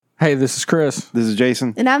Hey, this is Chris. This is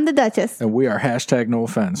Jason. And I'm the Duchess. And we are hashtag no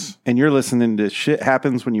offense. And you're listening to Shit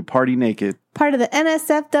Happens When You Party Naked. Part of the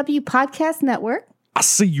NSFW Podcast Network. I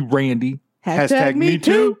see you, Randy. Hashtag me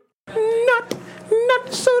too. Not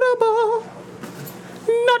suitable.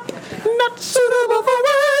 Not suitable for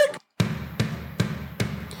work.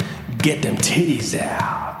 Get them titties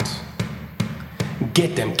out.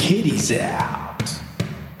 Get them kitties out.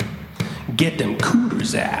 Get them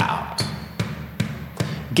cooters out.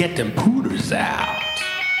 Get them pooters out.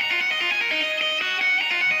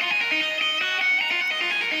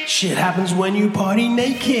 Shit happens when you party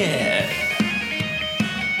naked.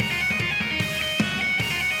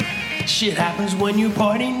 Shit happens when you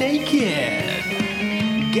party naked.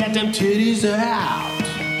 Get them titties out.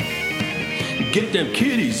 Get them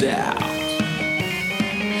kitties out.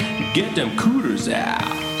 Get them cooters out.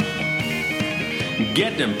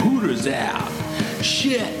 Get them pooters out.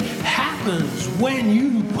 Shit happens when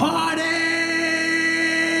you party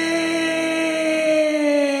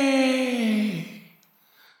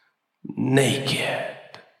naked.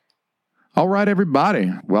 All right,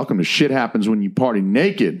 everybody. Welcome to Shit Happens When You Party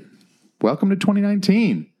Naked. Welcome to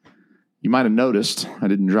 2019. You might have noticed I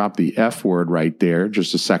didn't drop the F word right there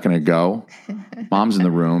just a second ago. Mom's in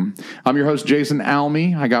the room. I'm your host, Jason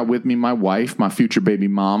Almy. I got with me my wife, my future baby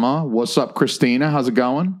mama. What's up, Christina? How's it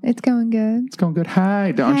going? It's going good. It's going good.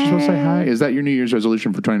 Hi. Aren't you supposed to say hi? Is that your New Year's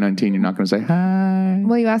resolution for 2019? You're not going to say hi?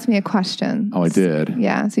 Well, you asked me a question. Oh, I did?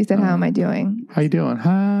 Yeah. So you said, how am I doing? How you doing?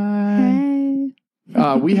 Hi. Hey.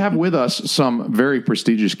 We have with us some very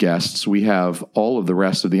prestigious guests. We have all of the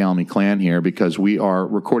rest of the Almy clan here because we are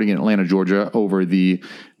recording in Atlanta, Georgia over the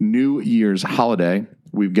New Year's holiday.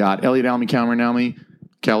 We've got Elliot Almy, Cameron Almy,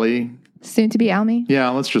 Kelly. Soon to be Almy.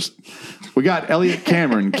 Yeah, we got Elliot,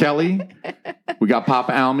 Cameron, Kelly. We got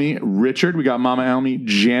Papa Almy, Richard. We got Mama Almy,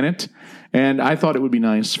 Janet. And I thought it would be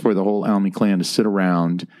nice for the whole Almy clan to sit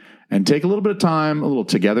around and take a little bit of time, a little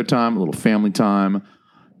together time, a little family time,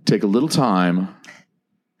 take a little time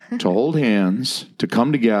to hold hands, to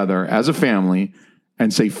come together as a family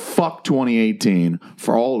and say fuck 2018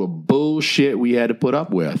 for all the bullshit we had to put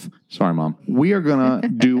up with. Sorry, Mom. We are going to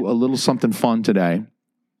do a little something fun today.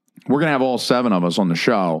 We're going to have all 7 of us on the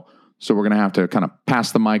show, so we're going to have to kind of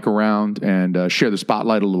pass the mic around and share the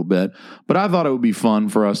spotlight a little bit. But I thought it would be fun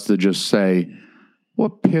for us to just say,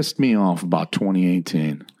 what pissed me off about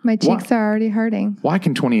 2018? My cheeks are already hurting. Why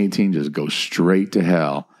can 2018 just go straight to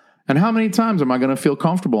hell? And how many times am I going to feel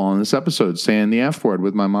comfortable on this episode saying the F word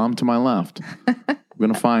with my mom to my left? We're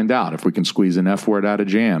going to find out if we can squeeze an F word out of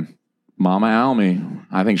Jan. Mama Almy,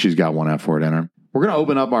 I think she's got one F word in her. We're going to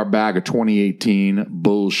open up our bag of 2018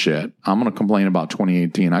 bullshit. I'm going to complain about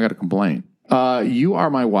 2018. I got to complain. You are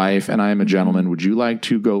my wife and I am a gentleman. Would you like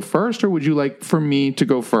to go first or would you like for me to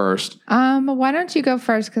go first? Why don't you go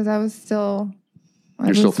first? Because I was still...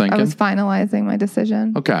 You're still thinking? I was finalizing my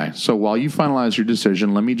decision. Okay, so while you finalize your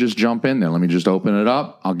decision, let me just jump in there. Let me just open it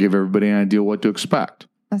up. I'll give everybody an idea what to expect.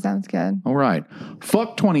 That sounds good. All right.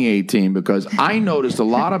 Fuck 2018 because I noticed a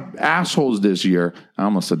lot of assholes this year. I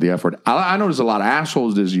almost said the F word. I noticed a lot of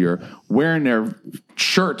assholes this year wearing their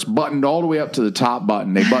shirts buttoned all the way up to the top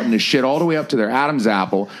button. They button the shit all the way up to their Adam's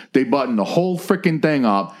apple. They button the whole freaking thing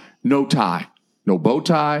up. No tie. No bow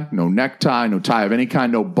tie. No necktie. No tie of any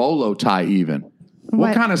kind. No bolo tie even.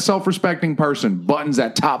 What kind of self-respecting person buttons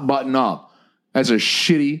that top button up as a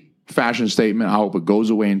shitty fashion statement? I hope it goes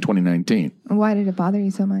away in 2019. Why did it bother you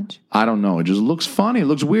so much? I don't know. It just looks funny. It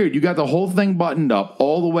looks weird. You got the whole thing buttoned up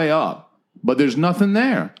all the way up, but there's nothing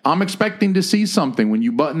there. I'm expecting to see something. When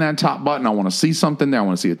you button that top button, I want to see something there. I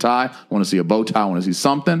want to see a tie. I want to see a bow tie. I want to see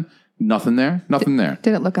something. Nothing there. Nothing there.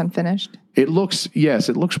 Did it look unfinished? It looks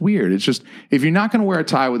weird. It's just, if you're not going to wear a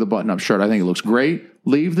tie with a button-up shirt, I think it looks great.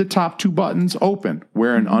 Leave the top 2 buttons open.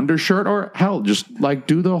 Wear an undershirt or, hell, just like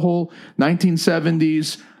do the whole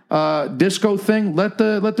 1970s disco thing. Let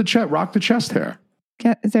the chest rock the chest hair.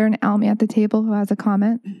 Is there an Almy at the table who has a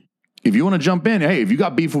comment? If you want to jump in, hey, if you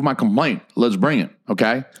got beef with my complaint, let's bring it,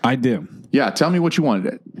 okay? I do. Yeah, tell me what you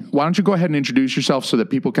wanted. Why don't you go ahead and introduce yourself so that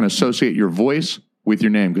people can associate your voice with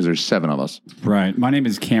your name, because there's 7 of us. Right. My name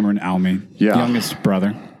is Cameron Almy, youngest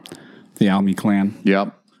brother, the Almy clan.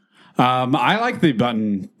 Yep. I like the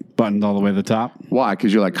buttoned all the way to the top. Why?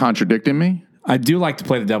 Because you're like contradicting me? I do like to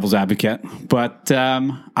play the devil's advocate, but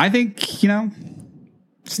I think,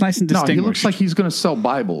 it's nice and distinguished. No, he looks like he's going to sell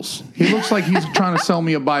Bibles. He looks like he's trying to sell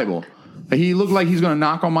me a Bible. He looked like he's going to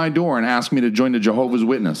knock on my door and ask me to join the Jehovah's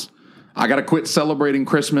Witness. I got to quit celebrating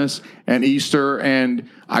Christmas and Easter, and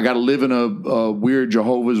I got to live in a weird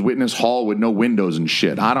Jehovah's Witness hall with no windows and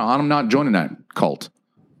shit. I'm not joining that cult.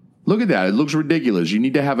 Look at that. It looks ridiculous. You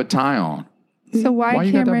need to have a tie on. So why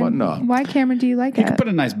you got that Cameron? buttoned up? Why Cameron? Do you like You it? could put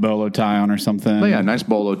a nice bolo tie on or something. Oh, yeah, nice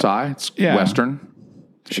bolo tie. It's Yeah. Western.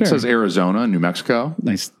 Sure. It says Arizona, New Mexico.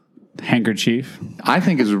 Nice handkerchief. I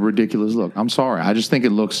think it's a ridiculous look. I'm sorry. I just think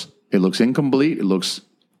it looks incomplete.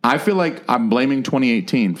 I feel like I'm blaming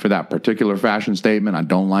 2018 for that particular fashion statement. I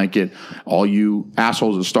don't like it. All you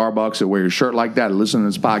assholes at Starbucks that wear your shirt like that, listen to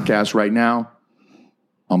this podcast right now,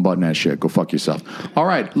 unbutton that shit. Go fuck yourself. All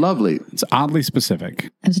right, lovely. It's oddly specific.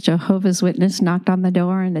 As Jehovah's Witness knocked on the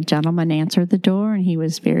door, and the gentleman answered the door, and he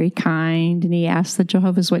was very kind, and he asked the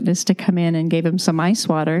Jehovah's Witness to come in and gave him some ice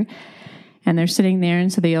water. And they're sitting there,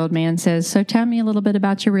 and so the old man says, "So tell me a little bit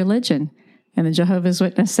about your religion." And the Jehovah's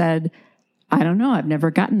Witness said, "I don't know. I've never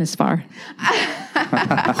gotten this far."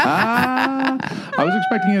 I was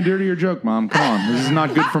expecting a dirtier joke, Mom. Come on. This is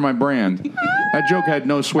not good for my brand. That joke had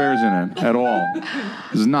no swears in it at all.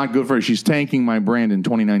 This is not good for her. She's tanking my brand in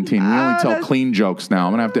 2019. We only tell clean jokes now.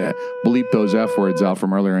 I'm going to have to bleep those F words out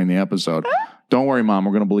from earlier in the episode. Don't worry, Mom.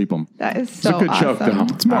 We're going to bleep them. That is It's so a good joke, though.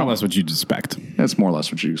 It's more or less what you'd expect. That's more or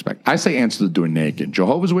less what you expect. I say answer the door naked.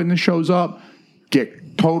 Jehovah's Witness shows up,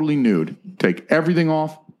 get totally nude. Take everything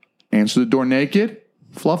off, answer the door naked,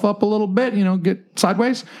 fluff up a little bit, get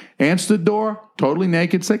sideways, answer the door, totally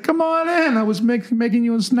naked, say, "Come on in. I was making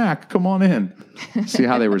you a snack. Come on in." See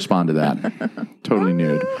how they respond to that. Totally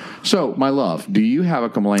nude. So, my love, do you have a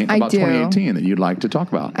complaint I about do. 2018 that you'd like to talk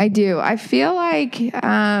about? I do. I feel like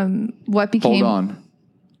what became. Hold on.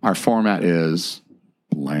 Our format is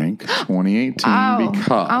blank 2018 Oh,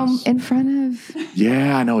 because. in front of.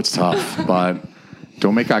 Yeah, I know it's tough, but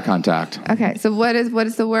don't make eye contact. Okay, so what is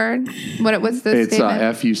the word? What's the It's statement?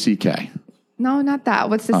 F-U-C-K. No, not that.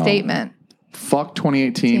 What's the statement? Fuck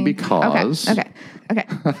 2018 because. Okay.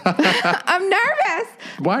 I'm nervous.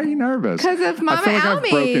 Why are you nervous? 'Cause of Mama I feel like Almy.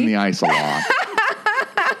 I've broken the ice a lot.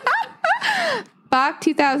 Fuck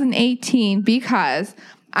 2018 because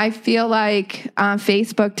I feel like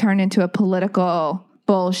Facebook turned into a political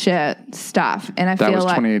bullshit stuff, and I That feel was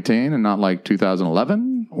like 2018 and not like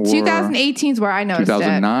 2011 or 2018 is where I noticed it.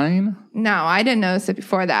 2009. No, I didn't notice it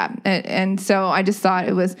before that. And so I just thought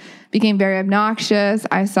became very obnoxious.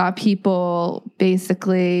 I saw people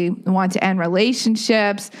basically want to end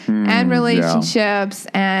relationships,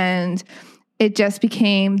 and it just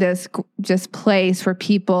became this just place where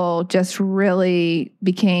people just really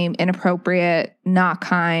became inappropriate, not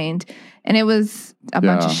kind. And it was a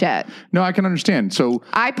bunch of shit. No, I can understand. So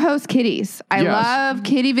I post kitties. I Yes. love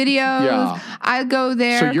kitty videos. Yeah. I go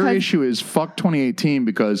there. So your 'cause issue is fuck 2018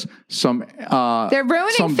 because some they're ruining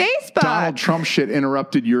some Facebook. Donald Trump shit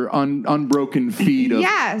interrupted your unbroken feed of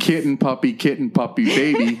Yes. kitten, puppy,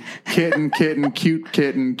 baby, kitten, cute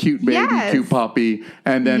baby, Yes. cute puppy,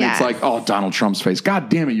 and then Yes. it's like, oh, Donald Trump's face. God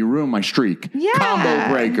damn it, you ruined my streak. Yeah. Combo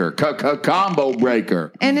breaker, combo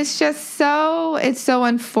breaker. And it's just so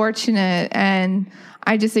unfortunate, and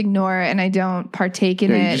I just ignore it and I don't partake in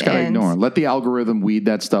it. Yeah, you just gotta and ignore it. Let the algorithm weed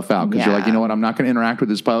that stuff out because you're like, Yeah. you know what? I'm not going to interact with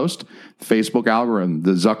this post. Facebook algorithm,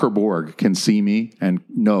 the Zuckerberg can see me and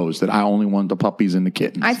knows that I only want the puppies and the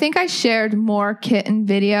kittens. I think I shared more kitten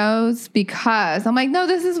videos because I'm like, no,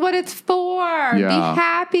 this is what it's for. Yeah. Be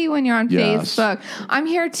happy when you're on Yes. Facebook. I'm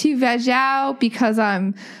here to veg out because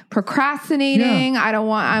I'm procrastinating. Yeah.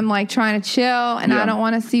 I'm like trying to chill, and Yeah. I don't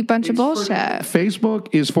want to see a bunch of bullshit. Facebook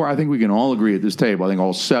is for, I think we can all agree at this table, I think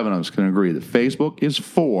all 7 of us can agree that Facebook is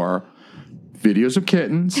for videos of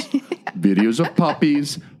kittens, videos of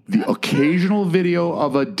puppies, the occasional video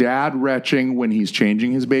of a dad retching when he's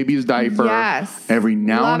changing his baby's diaper. Yes. Every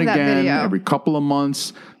now Love and that again, video. every couple of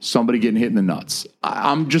months, somebody getting hit in the nuts.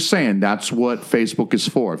 I'm just saying that's what Facebook is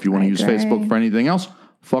for. If you want to use agree. Facebook for anything else,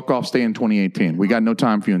 fuck off, stay in 2018. We got no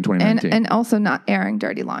time for you in 2019. And also not airing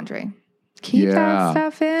dirty laundry. Keep Yeah. that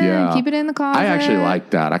stuff in. Yeah. Keep it in the closet. I actually like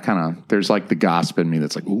that. I kind of, there's like the gossip in me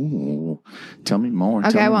that's like, ooh, tell me more. Okay,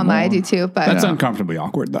 tell I me won't lie, I more. do too. But That's uncomfortably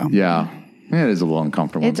awkward, though. Yeah. It is a little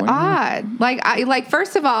uncomfortable. it's like, odd. Like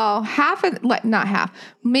first of all, not half,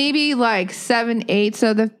 maybe like 7/8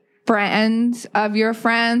 of the friends of your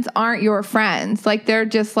friends aren't your friends. Like they're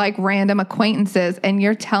just like random acquaintances, and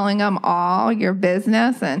you're telling them all your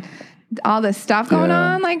business and all this stuff going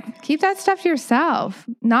Yeah. on. Like keep that stuff to yourself,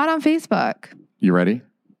 not on Facebook. You ready?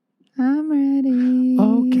 I'm ready.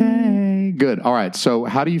 Okay. Good. All right. So,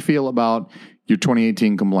 how do you feel about your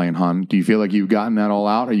 2018 complaint, hon? Do you feel like you've gotten that all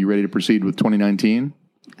out? Are you ready to proceed with 2019?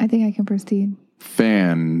 I think I can proceed.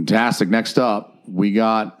 Fantastic. Next up, we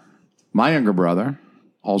got my younger brother,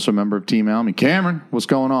 also a member of Team Almy. Cameron, what's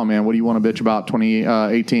going on, man? What do you want to bitch about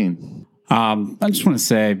 2018? I just want to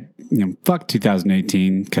say, fuck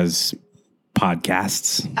 2018 because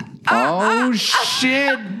podcasts. Oh,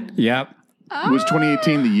 shit. Yep. Was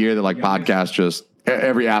 2018 the year that like podcasts just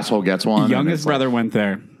every asshole gets one? Youngest brother went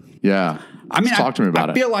there. Yeah. I mean, talk to me about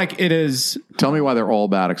I feel like it is. Tell me why they're all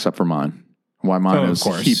bad except for mine. Why mine is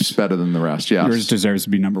heaps better than the rest. Yes. Yours deserves to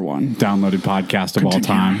be number one downloaded podcast of all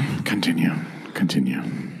time. Continue.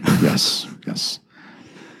 Yes.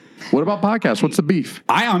 What about podcasts? What's the beef?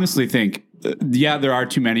 I honestly think, there are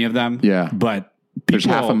too many of them. Yeah. But there's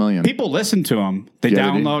 500,000. People listen to them. They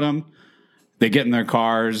download them. They get in their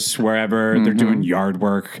cars wherever. They're doing yard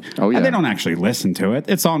work. Oh, yeah. And they don't actually listen to it.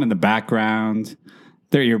 It's on in the background.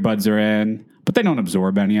 Their earbuds are in, but they don't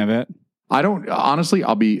absorb any of it. I don't, honestly,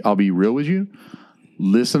 I'll be real with you.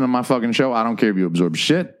 Listen to my fucking show. I don't care if you absorb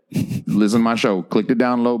shit. Listen to my show. Click the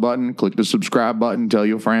download button. Click the subscribe button. Tell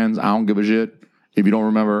your friends. I don't give a shit. If you don't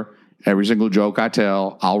remember every single joke I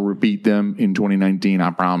tell, I'll repeat them in 2019.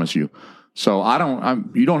 I promise you. So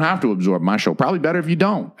you don't have to absorb my show. Probably better if you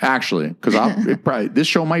don't, actually, because this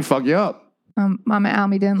show might fuck you up. Mama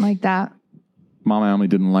Almy didn't like that. Mama Almy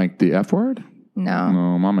didn't like the F word? No,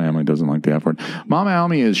 Mama Almy doesn't like the F word. Mama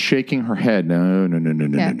Almy is shaking her head. No.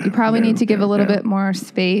 Yeah, you probably need to give a little bit more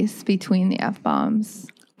space between the F bombs.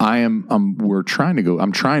 I'm trying to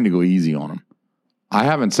go easy on him. I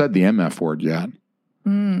haven't said the MF word yet.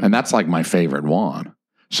 And that's like my favorite one.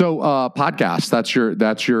 So podcast,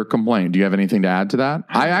 that's your complaint. Do you have anything to add to that?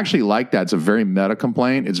 I actually like that. It's a very meta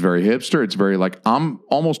complaint. It's very hipster. It's very like, I'm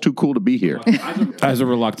almost too cool to be here. As a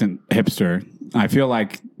reluctant hipster, I feel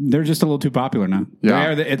like they're just a little too popular now.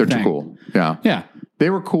 Yeah, they're too cool. Yeah. Yeah. They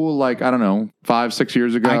were cool like, I don't know, 5-6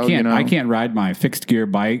 years ago. I can't ride my fixed gear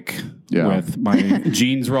bike with my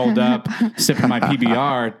jeans rolled up, sipping my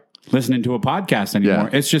PBR, listening to a podcast anymore.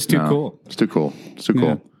 It's just too cool. It's too cool. It's too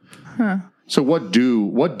cool. Huh. So what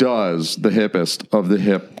does the hippest of the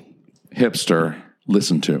hipster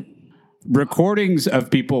listen to? Recordings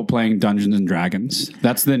of people playing Dungeons and Dragons.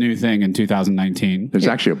 That's the new thing in 2019. There's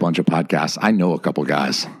actually a bunch of podcasts. I know a couple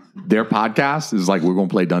guys. Their podcast is like, we're going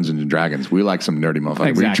to play Dungeons and Dragons. We like some nerdy motherfuckers.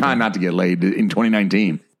 Exactly. We're trying not to get laid in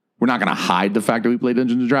 2019. We're not going to hide the fact that we play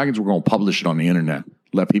Dungeons and Dragons. We're going to publish it on the internet.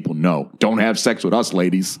 Let people know. Don't have sex with us,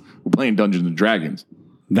 ladies. We're playing Dungeons and Dragons.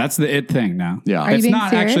 That's the it thing now. Yeah. Are you it's being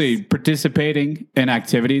not serious? actually participating in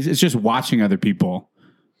activities. It's just watching other people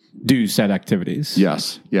do said activities.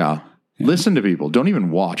 Yes. Yeah. Listen to people. Don't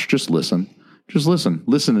even watch. Just listen. Just listen.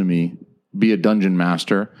 Listen to me be a dungeon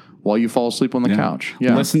master while you fall asleep on the couch.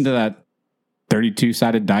 Yeah. Listen to that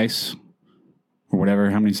 32-sided dice or whatever,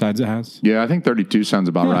 how many sides it has. Yeah, I think 32 sounds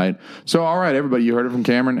about right. So, all right, everybody, you heard it from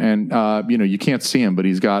Cameron, and you can't see him, but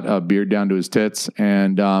he's got a beard down to his tits,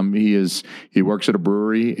 and he works at a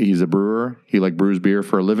brewery. He's a brewer. He brews beer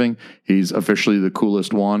for a living. He's officially the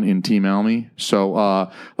coolest one in Team Almy.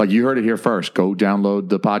 So, you heard it here first. Go download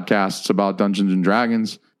the podcasts about Dungeons and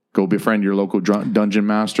Dragons. Go befriend your local dungeon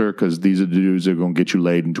master, because these are the dudes that are going to get you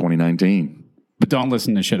laid in 2019. But don't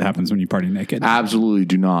listen to Shit Happens When You Party Naked. Absolutely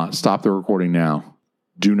do not. Stop the recording now.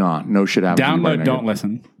 Do not. No shit happens. Download, don't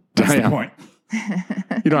listen. That's the point.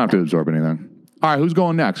 You don't have to absorb anything. All right, who's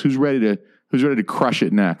going next? Who's ready to crush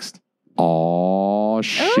it next? Oh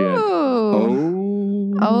shit.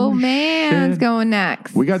 Ooh. Old man's going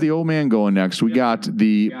next. We got the old man going next. We got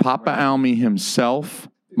the Papa Almy himself.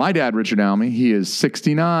 My dad, Richard Almy. He is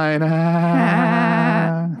 69.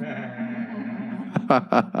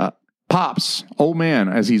 Pops, old man,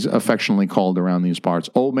 as he's affectionately called around these parts.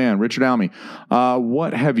 Old man, Richard Almy.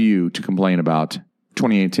 What have you to complain about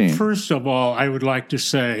 2018? First of all, I would like to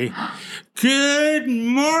say, good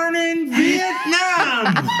morning,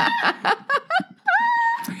 Vietnam!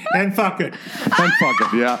 And fuck it. And fuck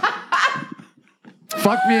it, yeah.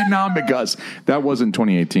 Fuck Vietnam, because that wasn't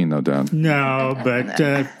 2018, though, Dad. No, but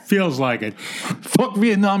feels like it. Fuck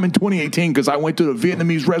Vietnam in 2018 because I went to the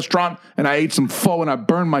Vietnamese restaurant and I ate some pho and I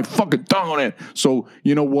burned my fucking tongue on it. So,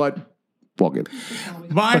 you know what? Fuck it.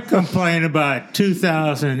 My complaint about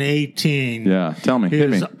 2018 tell me.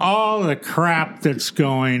 Hit is me. all the crap that's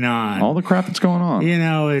going on. All the crap that's going on.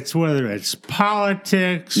 It's whether it's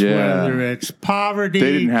politics, whether it's poverty.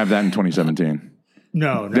 They didn't have that in 2017.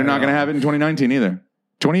 No, they're not going to have it in 2019 either.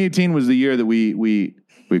 2018 was the year that we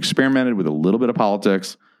experimented with a little bit of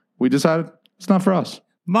politics. We decided it's not for us.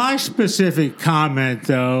 My specific comment,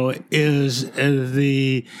 though, is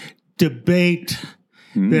the debate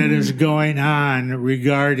that is going on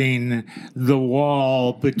regarding the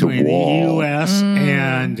wall between the U.S.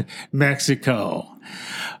 and Mexico.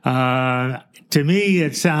 To me,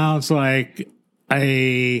 it sounds like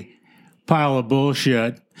a pile of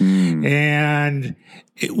bullshit. And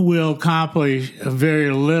it will accomplish very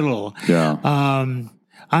little. Yeah.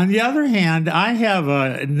 On the other hand, I have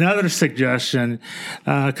another suggestion,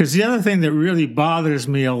 because the other thing that really bothers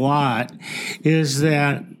me a lot is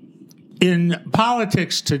that in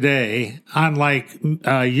politics today, unlike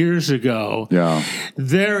years ago,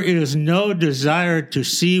 there is no desire to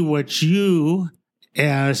see what you,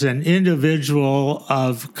 as an individual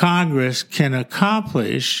of Congress, can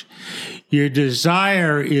accomplish. Your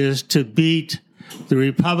desire is to beat the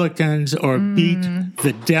Republicans or beat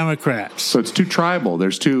the Democrats. So it's too tribal.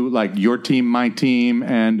 There's two, like, your team, my team,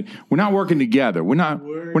 and we're not working together. We're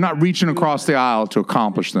not reaching across the aisle to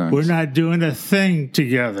accomplish things. We're not doing a thing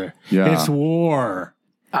together. Yeah. It's war.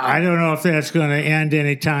 I don't know if that's going to end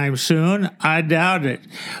anytime soon. I doubt it.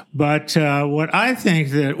 But what I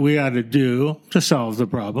think that we ought to do to solve the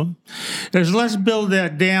problem is let's build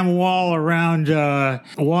that damn wall around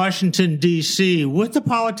Washington, D.C. with the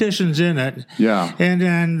politicians in it. Yeah. And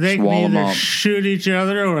then they Just wall can 'em either up. shoot each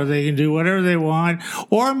other or they can do whatever they want.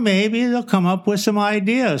 Or maybe they'll come up with some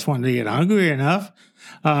ideas when they get hungry enough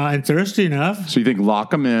and thirsty enough. So you think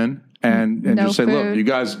lock them in and No just say, look, food. you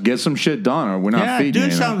guys get some shit done or we're not feeding you.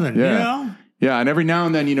 Do something, Yeah. you know? Yeah, and every now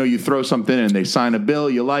and then, you throw something in, they sign a bill,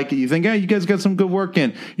 you like it, you think, hey, you guys got some good work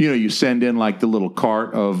in. You send in like the little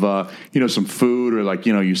cart of, some food or like,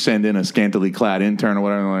 you send in a scantily clad intern or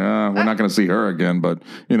whatever. Like, we're not going to see her again, but,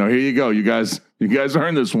 here you go. You guys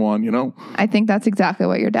earned this one, I think that's exactly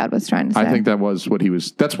what your dad was trying to say. I think that was what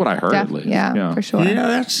that's what I heard at least. Yeah, for sure. Yeah,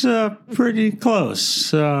 that's pretty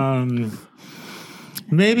close.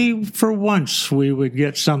 Maybe for once we would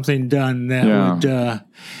get something done that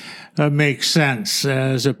would make sense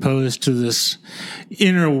as opposed to this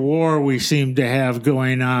inner war we seem to have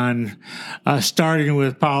going on, starting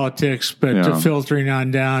with politics, but filtering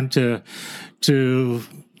on down to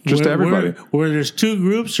just everybody. Where there's two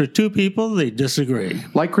groups or two people, they disagree.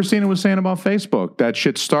 Like Christina was saying about Facebook, that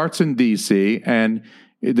shit starts in D.C. and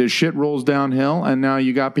the shit rolls downhill, and now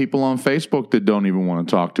you got people on Facebook that don't even want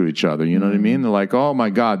to talk to each other. You know what I mean? They're like, oh,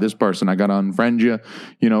 my God, this person, I got to unfriend you,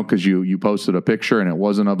 because you posted a picture and it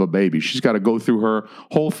wasn't of a baby. She's got to go through her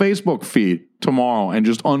whole Facebook feed tomorrow and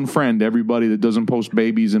just unfriend everybody that doesn't post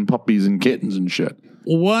babies and puppies and kittens and shit.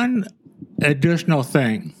 One additional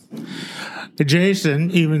thing.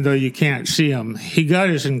 Jason, even though you can't see him, he got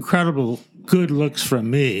his incredible good looks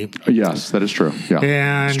from me. Yes, that is true. Yeah,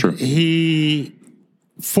 and it's true. He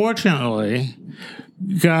fortunately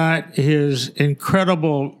got his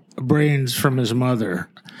incredible brains from his mother.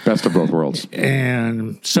 Best of both worlds.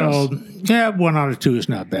 And so, 1 out of 2 is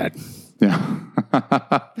not bad. Yeah.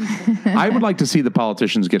 I would like to see the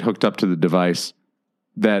politicians get hooked up to the device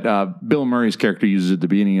that Bill Murray's character uses at the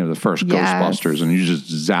beginning of the first Ghostbusters, and you just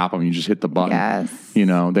zap them, you just hit the button.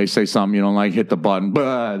 Yes. They say something you don't like, hit the button,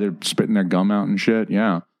 they're spitting their gum out and shit.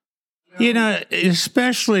 Yeah.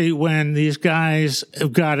 Especially when these guys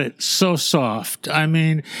have got it so soft. I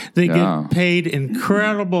mean, they get paid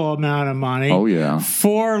incredible amount of money. Oh, yeah.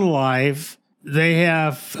 For life. They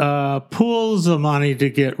have pools of money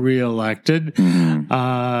to get reelected.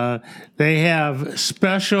 Mm-hmm. They have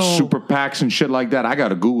special super PACs and shit like that. I got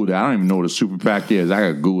to Google that. I don't even know what a super PAC is. I got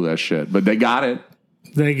to Google that shit. But they got it.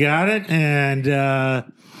 They got it, and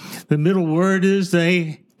the middle word is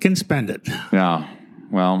they can spend it. Yeah.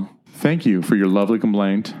 Well, thank you for your lovely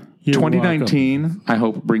complaint. You're 2019, welcome. I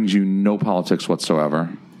hope, brings you no politics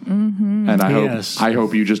whatsoever. Mm-hmm. And I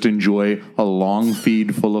hope you just enjoy a long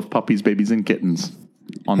feed full of puppies, babies, and kittens.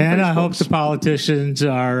 And I hope the politicians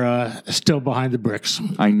are still behind the bricks.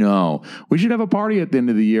 I know. We should have a party at the end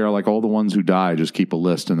of the year, like all the ones who die. Just keep a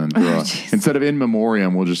list and then instead of in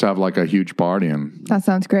memoriam, we'll just have like a huge party. And that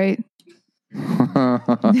sounds great. Or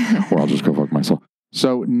I'll just go fuck myself.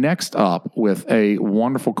 So next up, with a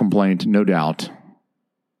wonderful complaint, no doubt,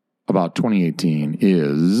 about 2018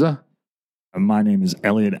 is... My name is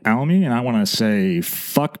Elliot Almy, and I want to say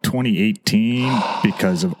fuck 2018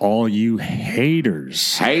 because of all you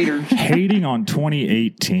haters. Hating on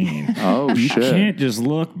 2018. Oh, you shit. can't just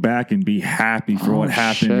look back and be happy for what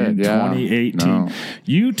happened in 2018. No.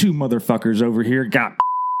 You two motherfuckers over here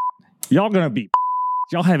y'all gonna be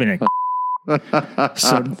y'all having a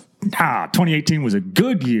so 2018 was a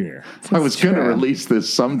good year. I was going to release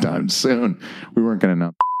this sometime soon. We weren't going to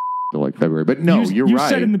know until like February, but no, you're right. You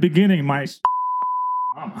said in the beginning, my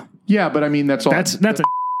mama. Yeah, but I mean, that's all. That's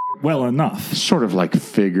well enough. Sort of like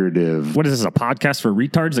figurative. What is this, a podcast for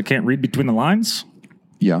retards that can't read between the lines?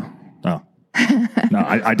 Yeah. Oh. No,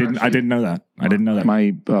 I didn't know that. I didn't know that.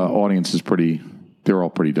 My audience is they're all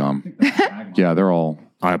pretty dumb. Yeah, they're all.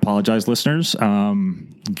 I apologize, listeners.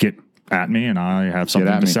 at me, and I have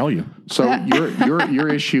something to sell you. So your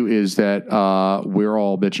issue is that we're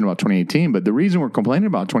all bitching about 2018, but the reason we're complaining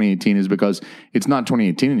about 2018 is because it's not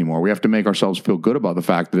 2018 anymore. We have to make ourselves feel good about the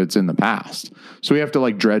fact that it's in the past. So we have to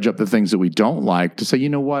like dredge up the things that we don't like to say, you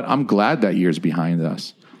know what? I'm glad that year's behind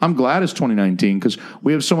us. I'm glad it's 2019 because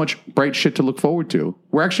we have so much bright shit to look forward to.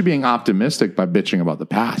 We're actually being optimistic by bitching about the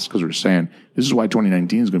past because we're saying this is why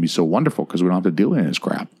 2019 is going to be so wonderful because we don't have to deal with any of this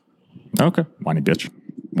crap. Okay. Whiny bitch.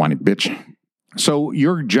 Whiny bitch. So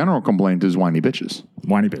your general complaint is whiny bitches.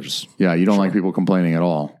 Whiny bitches. Yeah, you don't like people complaining at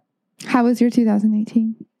all. How was your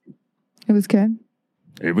 2018? It was good.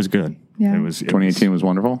 It was good. Yeah. It was 2018 was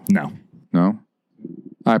wonderful? No.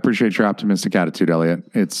 I appreciate your optimistic attitude, Elliot.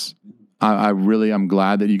 I'm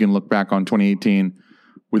glad that you can look back on 2018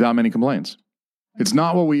 without many complaints. It's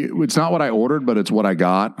not what I ordered, but it's what I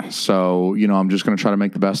got. So, I'm just going to try to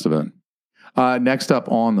make the best of it. Next up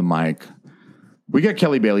on the mic, we got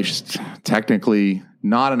Kelly Bailey. She's technically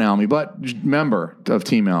not an Almy, but member of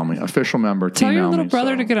Team Almy, official member. Tell Team your Almy, little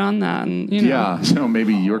brother to get on that. And, Yeah, so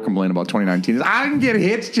maybe your complaint about 2019 is, I didn't get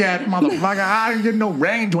hits yet, motherfucker. I didn't get no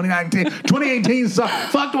ring 2019. 2018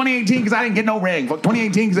 sucked. Fuck 2018 because I didn't get no ring. Fuck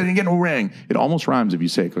 2018 because I didn't get no ring. It almost rhymes if you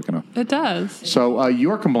say it quick enough. It does. So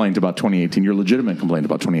your complaint about 2018, your legitimate complaint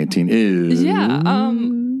about 2018 is...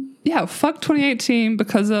 Yeah, fuck 2018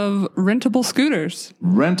 because of rentable scooters.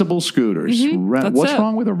 Rentable scooters. Mm-hmm. What's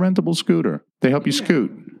wrong with a rentable scooter? They help you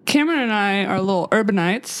scoot. Cameron and I are little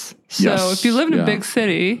urbanites. So if you live in a big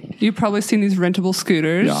city, you've probably seen these rentable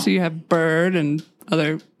scooters. Yeah. So you have Bird and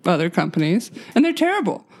other companies, and they're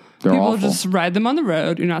terrible. They're People awful. just ride them on the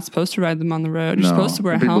road. You're not supposed to ride them on the road. You're supposed to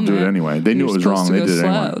wear a helmet. People do it anyway. They knew it was wrong. They did it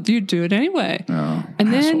anyway. You do it anyway. Oh,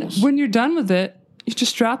 and assholes. then when you're done with it, you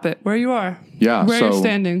just drop it where you are. Yeah. Where you're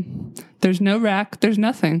standing. There's no rack. There's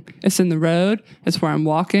nothing. It's in the road. It's where I'm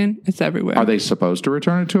walking. It's everywhere. Are they supposed to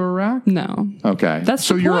return it to a rack? No. Okay. That's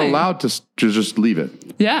so the you're point. allowed to just leave it.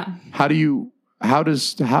 Yeah.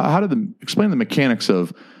 Explain the mechanics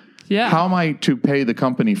of how am I to pay the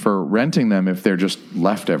company for renting them if they're just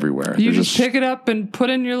left everywhere? You just pick it up and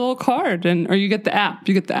put in your little card, or you get the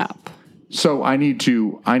app. So I need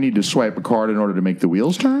to swipe a card in order to make the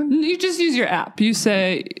wheels turn? You just use your app. You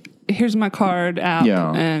say, here's my card app.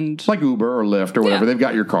 Yeah. And like Uber or Lyft or whatever. Yeah. They've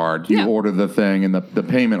got your card. You order the thing and the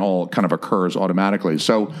payment all kind of occurs automatically.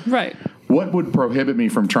 So right. What would prohibit me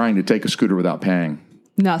from trying to take a scooter without paying?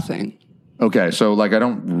 Nothing. Okay, so I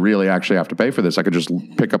don't really actually have to pay for this. I could just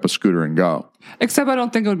pick up a scooter and go. Except I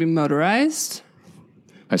don't think it would be motorized.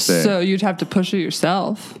 I see. So you'd have to push it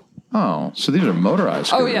yourself. Oh, so these are motorized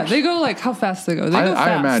scooters. Oh, yeah. They go how fast they go. They go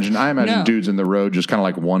fast. I imagine dudes in the road just kind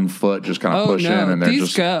of 1 foot just kind of push in and they're these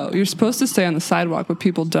just... go. You're supposed to stay on the sidewalk, but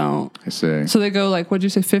people don't. I see. So they go what'd you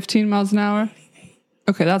say, 15 miles an hour?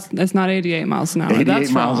 Okay, it's not 88 miles an hour.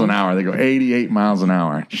 88 miles an hour. They go 88 miles an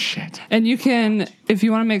hour. Shit. And you can, if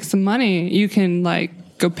you want to make some money, you can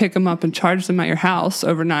go pick them up and charge them at your house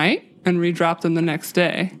overnight and redrop them the next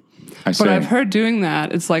day. I see. But I've heard doing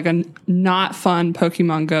that, it's like a not fun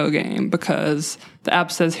Pokemon Go game because the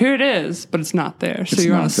app says, here it is, but it's not there. So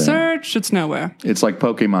you're on a search, it's nowhere. It's like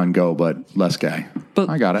Pokemon Go, but less gay. But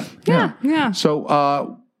I got it. Yeah.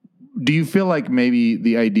 So do you feel like maybe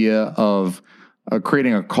the idea of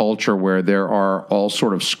creating a culture where there are all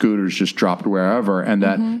sort of scooters just dropped wherever and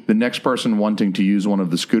that the next person wanting to use one of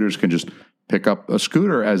the scooters can just pick up a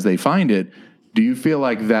scooter as they find it, do you feel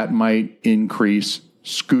like that might increase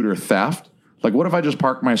scooter theft? What if I just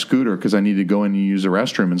park my scooter because I need to go in and use the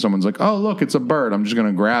restroom and someone's like, oh, look, it's a Bird. I'm just going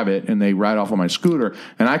to grab it. And they ride off on my scooter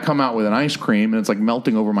and I come out with an ice cream and it's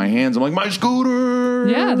melting over my hands. I'm like, my scooter.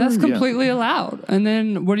 Yeah, that's completely allowed. And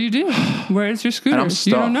then what do? Where's your scooter?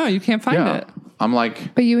 You don't know. You can't find it. I'm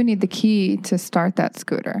like... But you would need the key to start that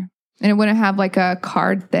scooter. And it wouldn't have a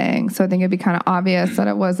card thing. So I think it'd be kind of obvious that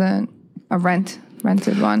it wasn't a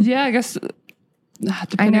rented one. Yeah, I guess...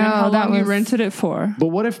 Depending on how long you rented it for. But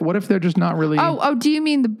what if they're just not really... Oh, do you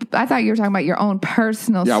mean I thought you were talking about your own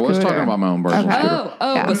personal scooter. Yeah, I was talking about my own personal scooter.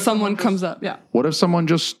 But someone comes up, yeah. What if someone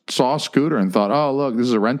just saw a scooter and thought, oh, look, this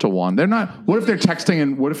is a rental one? They're not... What if they're just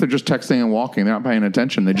texting and walking? They're not paying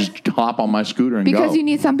attention. They just hop on my scooter and go. Because you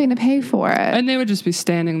need something to pay for it. And they would just be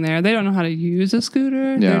standing there. They don't know how to use a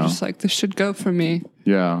scooter. Yeah. They're just this should go for me.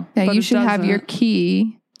 Yeah. Yeah, you should have your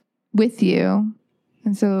key with you.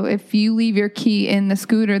 And so if you leave your key in the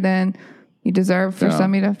scooter, then you deserve for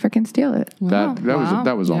somebody to freaking steal it.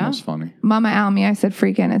 That was almost funny. Mama Almy, I said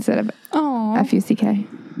freaking instead of F-U-C-K.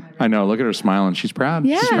 I know. Look at her smiling. She's proud.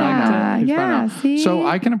 Yeah. She's proud now. Yeah. See? So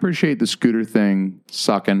I can appreciate the scooter thing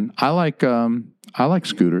sucking. I like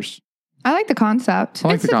scooters. I like the concept. I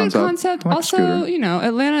like It's the a good concept. concept. I like Also, scooter. you know,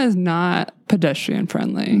 Atlanta is not pedestrian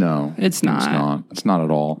friendly. No, it's not. It's not. It's not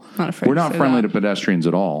at all. Not afraid We're to not say friendly that. to pedestrians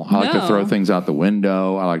at all. I like to No. throw things out the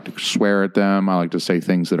window. I like to swear at them. I like to say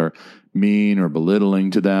things that are mean or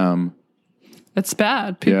belittling to them. It's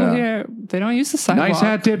bad. People Yeah. here, they don't use the sidewalk. Nice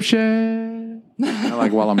hat, dipshit. I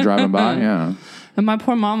like while I'm driving by. Yeah. And my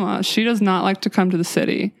poor mama, she does not like to come to the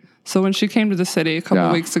city. So when she came to the city a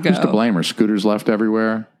couple weeks ago, Who's to blame her? Scooters left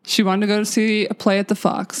everywhere. she wanted to go to see a play at the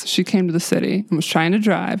Fox. She came to the city and was trying to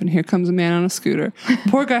drive, and here comes a man on a scooter.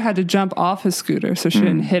 Poor guy had to jump off his scooter so she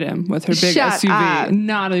didn't hit him with her big Shut SUV. up.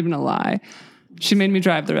 Not even a lie. She made me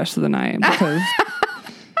drive the rest of the night because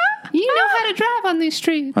you know how to drive on these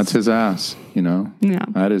streets. That's his ass, you know? Yeah.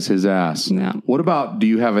 That is his ass. Yeah. What about, do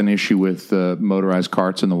you have an issue with motorized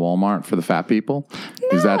carts in the Walmart for the fat people?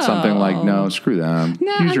 Is that something like, no, screw them.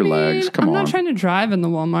 No, Use your I mean, legs. Come I'm on. not trying to drive in the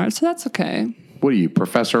Walmart, so that's okay. What are you,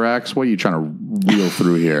 Professor X? What are you trying to wheel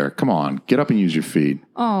through here? Come on. Get up and use your feet.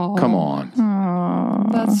 Oh, Come on.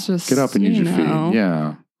 that's just Get up and use your know. feet.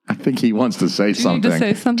 Yeah. I think he wants to say Do you something. need to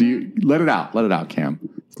say something? Do you, let it out. Let it out, Cam.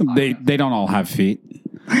 They don't all have feet.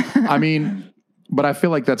 I mean, but I feel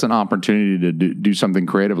like that's an opportunity to do something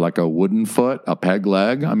creative, like a wooden foot, a peg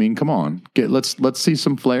leg. I mean, come on, let's see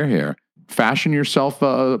some flair here. Fashion yourself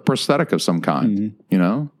a prosthetic of some kind. Mm-hmm. You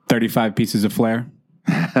know, 35 pieces of flair.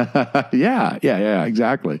 yeah,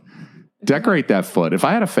 exactly. Decorate that foot. If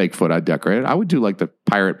I had a fake foot, I'd decorate it. I would do like the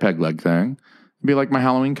pirate peg leg thing. It'd be like my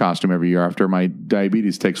Halloween costume every year after my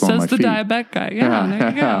diabetes takes one of my Says the feet. diabetic guy. Yeah, there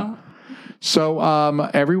you go. So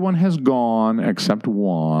everyone has gone except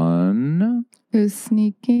one. Who's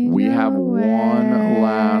sneaking? We have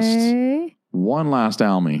away? one last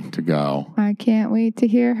Almy to go. I can't wait to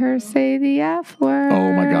hear her say the F word.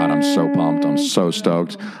 Oh my God, I'm so pumped. I'm so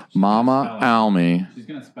stoked. Mama Almy, She's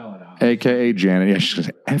going to spell it out. a.k.a. Janet. Yeah, she's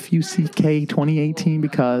going to say FUCK 2018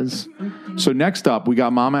 because. So next up, we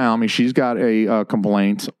got Mama Almy. She's got a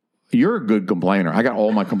complaint. You're a good complainer. I got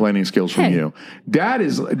all my complaining skills from you. Dad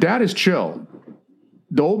is chill.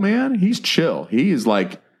 The old man, he's chill. He is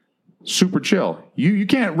like super chill. You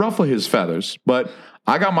can't ruffle his feathers, but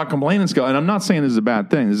I got my complaining skill, and I'm not saying this is a bad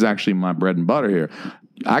thing. This is actually my bread and butter here.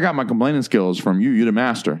 I got my complaining skills from you. You're the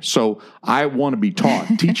master. So I want to be taught.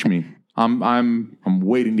 Teach me. I'm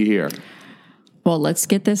waiting to hear. Well, let's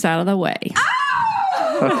get this out of the way.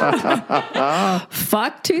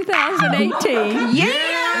 Fuck 2018.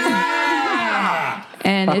 Yeah.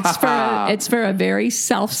 And it's for a very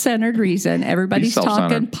self-centered reason. Everybody's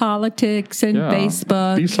talking politics and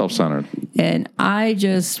Facebook. Be self-centered. And I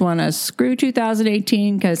just want to screw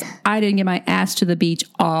 2018 because I didn't get my ass to the beach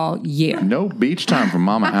all year. No beach time for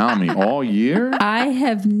Mama Almy all year? I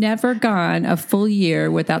have never gone a full year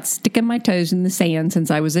without sticking my toes in the sand since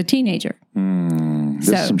I was a teenager. This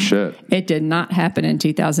is some shit. It did not happen in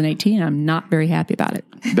 2018. I'm not very happy about it.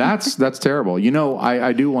 That's terrible. You know,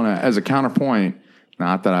 I do want to, as a counterpoint,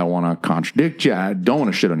 not that I want to contradict you. I don't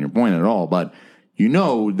want to shit on your point at all. But you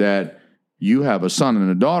know that you have a son and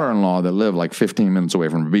a daughter-in-law that live like 15 minutes away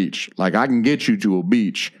from a beach. Like I can get you to a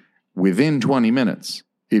beach within 20 minutes.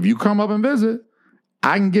 If you come up and visit,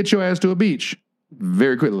 I can get your ass to a beach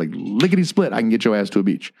very quickly. Like lickety split, I can get your ass to a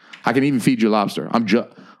beach. I can even feed you lobster. I'm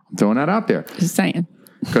throwing that out there. Just saying.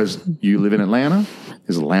 Because you live in Atlanta.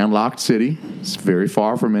 It's a landlocked city. It's very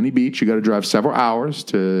far from any beach. You got to drive several hours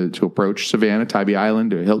to approach Savannah, Tybee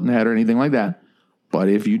Island, or Hilton Head, or anything like that. But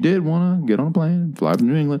if you did want to get on a plane, fly to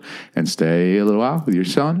New England, and stay a little while with your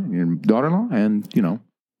son and your daughter-in-law, and, you know.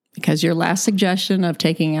 Because your last suggestion of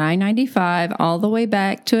taking I-95 all the way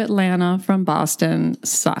back to Atlanta from Boston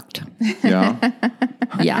sucked. Yeah.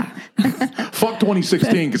 Yeah. Fuck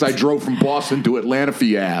 2016 because I drove from Boston to Atlanta for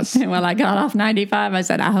your ass. When I got off 95, I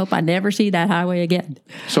said, I hope I never see that highway again.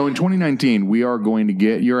 So in 2019, we are going to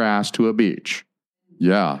get your ass to a beach.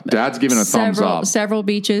 Yeah. Dad's giving a thumbs up. Several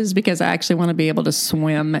beaches because I actually want to be able to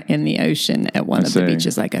swim in the ocean at one of the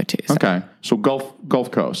beaches I go to. So. Okay. So Gulf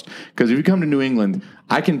Coast. Because if you come to New England,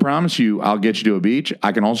 I can promise you I'll get you to a beach.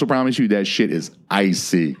 I can also promise you that shit is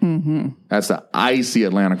icy. Mm-hmm. That's the icy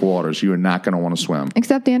Atlantic waters. You are not going to want to swim.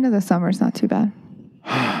 Except the end of the summer is not too bad.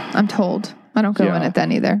 I'm told. I don't go in it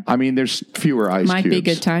then either. I mean, there's fewer ice Might cubes. be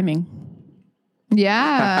good timing.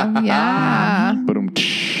 Yeah. But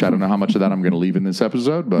I don't know how much of that I'm going to leave in this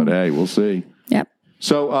episode, but hey, we'll see. Yep.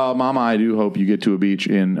 So, Mama, I do hope you get to a beach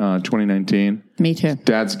in 2019. Me too.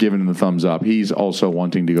 Dad's giving him the thumbs up. He's also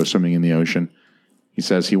wanting to go swimming in the ocean. He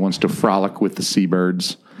says he wants to frolic with the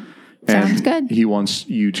seabirds. Sounds And good. he wants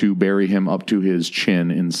you to bury him up to his chin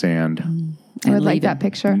in sand. I would like that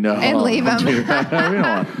picture. No. And leave him. We don't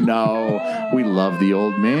want, no. We love the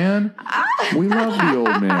old man. We love the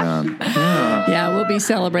old man. Yeah. Yeah, we'll be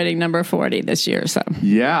celebrating number 40 this year. So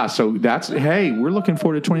Yeah, so hey, we're looking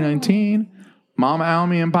forward to 2019. Mama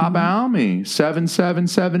Almy and Papa Almy,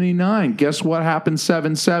 7779. Guess what happened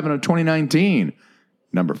 7/7 of 2019?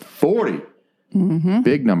 Number 40.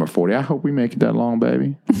 Big number 40. I hope we make it that long,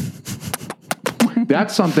 baby.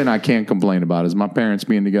 That's something I can't complain about is my parents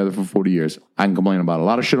being together for 40 years. I can complain about a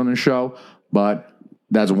lot of shit on this show, but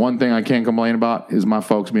that's one thing I can't complain about is my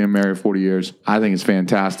folks being married 40 years. I think it's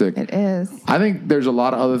fantastic. It is. I think there's a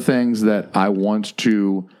lot of other things that I want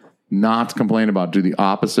to not complain about, do the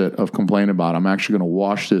opposite of complain about. I'm actually going to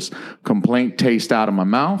wash this complaint taste out of my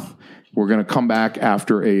mouth. We're going to come back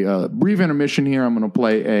after a brief intermission here. I'm going to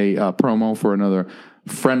play a promo for another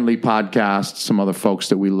friendly podcast, some other folks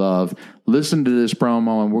that we love. Listen to this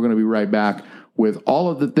promo, and we're going to be right back with all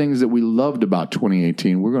of the things that we loved about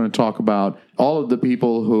 2018. We're going to talk about all of the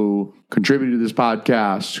people who contributed to this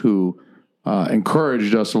podcast, who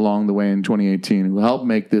encouraged us along the way in 2018, who helped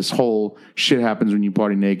make this whole Shit Happens When You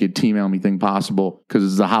Party Naked Team Almy thing possible, because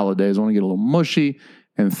it's the holidays. I want to get a little mushy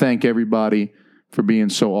and thank everybody for being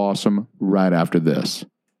so awesome right after this.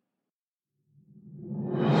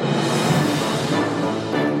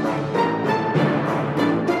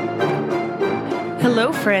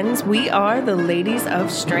 Hello, friends. We are the Ladies of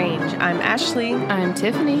Strange. I'm Ashley. I'm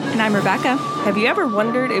Tiffany. And I'm Rebecca. Have you ever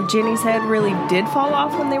wondered if Jenny's head really did fall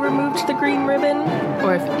off when they removed the green ribbon?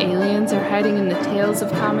 Or if aliens are hiding in the tails of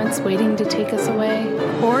comets waiting to take us away?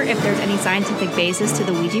 Or if there's any scientific basis to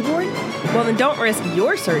the Ouija board? Well, then don't risk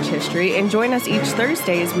your search history and join us each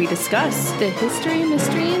Thursday as we discuss the history,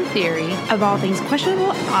 mystery, and theory of all things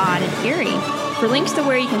questionable, odd, and eerie. For links to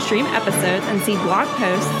where you can stream episodes and see blog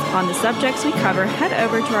posts on the subjects we cover, head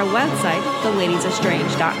over to our website,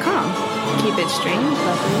 theladiesofstrange.com. Keep it strange,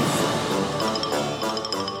 lovelies.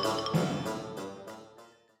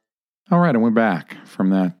 All right, and we're back from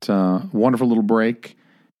that wonderful little break.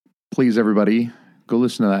 Please, everybody, go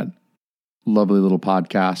listen to that lovely little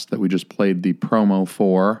podcast that we just played the promo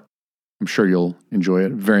for. I'm sure you'll enjoy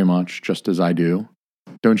it very much, just as I do.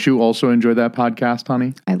 Don't you also enjoy that podcast,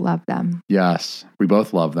 honey? I love them. Yes, we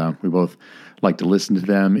both love them. We both like to listen to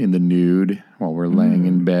them in the nude while we're laying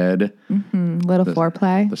in bed. Little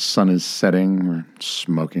foreplay. The sun is setting. We're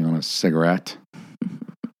smoking on a cigarette.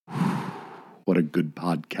 What a good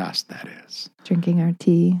podcast that is. Drinking our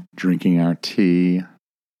tea.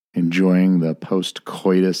 Enjoying the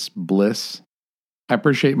post-coitus bliss. I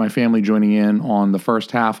appreciate my family joining in on the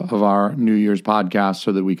first half of our New Year's podcast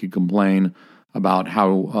so that we could complain about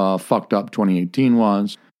how fucked up 2018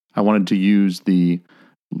 was. I wanted to use the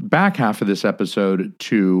back half of this episode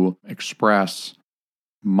to express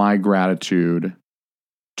my gratitude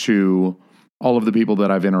to all of the people that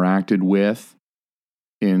I've interacted with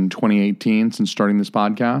in 2018 since starting this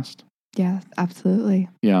podcast. Yeah, absolutely.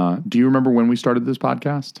 Yeah. Do you remember when we started this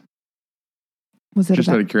podcast? Was it just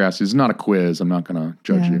out of curiosity? It's not a quiz. I'm not going to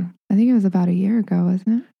judge you. I think it was about a year ago,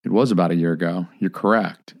 wasn't it? It was about a year ago. You're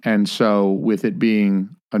correct. And so with it being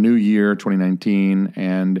a new year, 2019,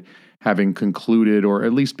 and having concluded, or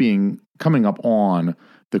at least coming up on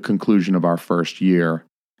the conclusion of our first year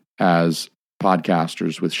as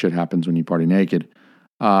podcasters with Shit Happens When You Party Naked,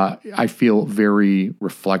 I feel very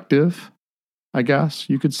reflective, I guess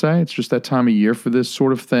you could say. It's just that time of year for this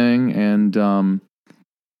sort of thing. And,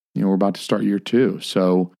 we're about to start year 2.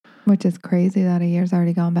 So, which is crazy that a year's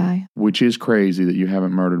already gone by. Which is crazy that you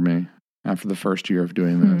haven't murdered me after the first year of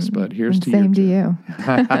doing this. But here's to same to you.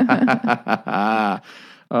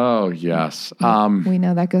 Oh, yes. We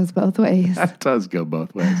know that goes both ways. That does go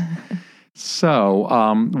both ways.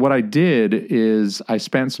 So what I did is I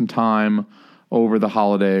spent some time over the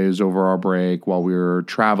holidays, over our break, while we were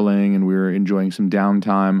traveling and we were enjoying some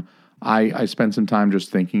downtime. I spent some time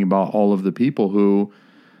just thinking about all of the people who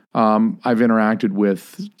I've interacted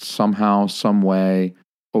with somehow, some way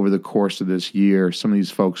over the course of this year. Some of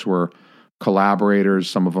these folks were collaborators.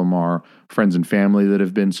 Some of them are friends and family that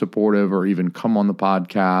have been supportive or even come on the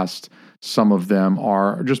podcast. Some of them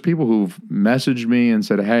are just people who've messaged me and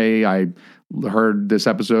said, hey, I heard this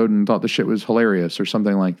episode and thought the shit was hilarious or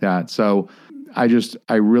something like that. So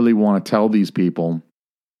I really want to tell these people,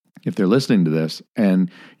 if they're listening to this,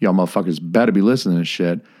 and y'all motherfuckers better be listening to this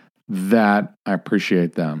shit, that I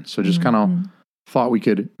appreciate them. So just kind of thought we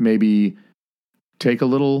could maybe take a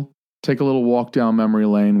little walk down memory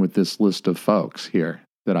lane with this list of folks here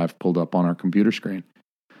that I've pulled up on our computer screen.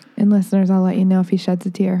 And listeners, I'll let you know if he sheds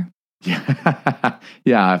a tear. Yeah,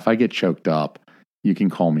 if I get choked up, you can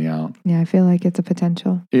call me out. Yeah, I feel like it's a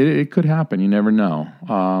potential. It could happen. You never know.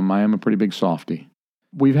 I am a pretty big softie.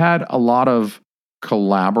 We've had a lot of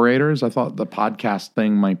collaborators. I thought the podcast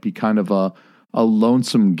thing might be kind of a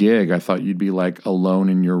lonesome gig. I thought you'd be like alone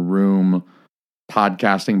in your room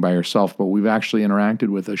podcasting by yourself, but we've actually interacted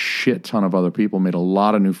with a shit ton of other people, made a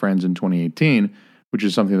lot of new friends in 2018, which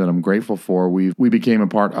is something that I'm grateful for. We became a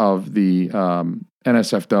part of the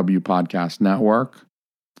NSFW podcast network.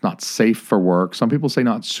 It's not safe for work. Some people say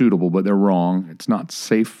not suitable, but they're wrong. It's not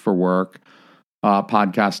safe for work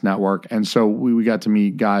podcast network. And so we got to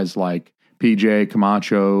meet guys like PJ,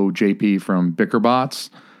 Camacho, JP from Bickerbots.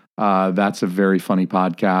 That's a very funny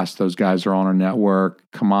podcast. Those guys are on our network.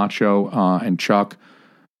 Camacho and Chuck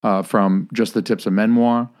from Just the Tips of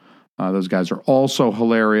Memoir. Those guys are also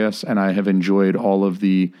hilarious, and I have enjoyed all of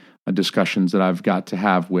the discussions that I've got to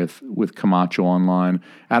have with Camacho online.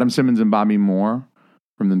 Adam Simmons and Bobby Moore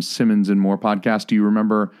from the Simmons and Moore podcast. Do you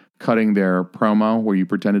remember cutting their promo where you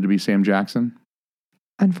pretended to be Sam Jackson?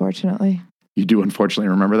 Unfortunately. You do unfortunately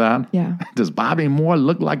remember that? Yeah. Does Bobby Moore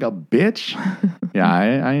look like a bitch? Yeah,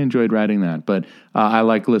 I enjoyed writing that. But I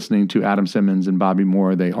like listening to Adam Simmons and Bobby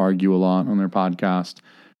Moore. They argue a lot on their podcast,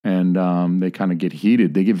 and they kind of get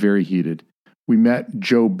heated. They get very heated. We met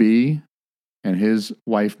Joe B. and his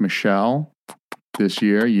wife, Michelle, this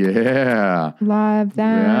year. Yeah. Love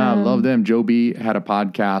them. Yeah, love them. Joe B. had a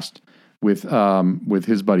podcast with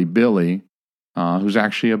his buddy Billy, who's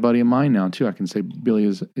actually a buddy of mine now, too. I can say Billy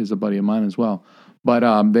is a buddy of mine as well. But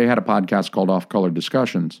they had a podcast called Off Color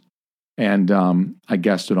Discussions. And I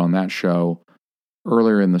guested on that show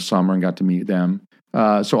earlier in the summer and got to meet them.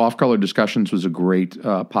 So Off Color Discussions was a great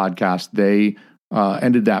podcast. They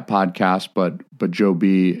ended that podcast, but Joe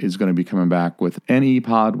B is going to be coming back with any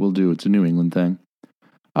pod will do. It's a New England thing.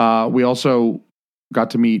 We also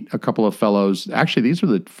got to meet a couple of fellows. Actually, these were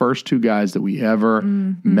the first two guys that we ever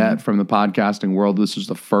met from the podcasting world. This was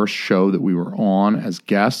the first show that we were on as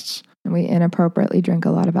guests. And we inappropriately drink a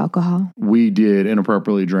lot of alcohol. We did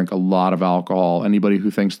inappropriately drink a lot of alcohol. Anybody who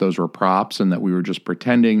thinks those were props and that we were just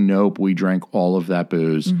pretending, nope, we drank all of that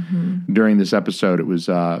booze. During this episode, it was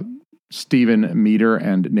Stephen Meter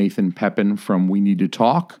and Nathan Pepin from We Need to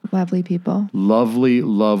Talk. Lovely people. Lovely,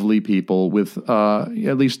 lovely people with,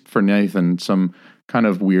 at least for Nathan, some kind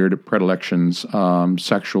of weird predilections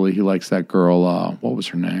sexually. He likes that girl, what was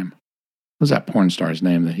her name? What was that porn star's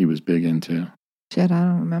name that he was big into? Shit, I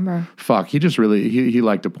don't remember. Fuck, he just really, he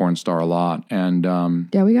liked a porn star a lot. And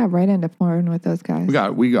yeah, we got right into porn with those guys.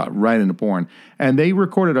 We got right into porn. And they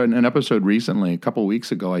recorded an episode recently, a couple of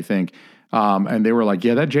weeks ago, I think. And they were like,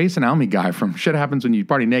 yeah, that Jason Alme guy from Shit Happens When You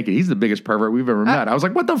Party Naked, he's the biggest pervert we've ever met. I was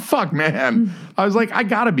like, what the fuck, man? I was like, I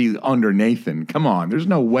gotta be under Nathan. Come on. There's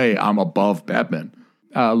no way I'm above Pepin.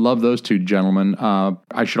 Love those two gentlemen.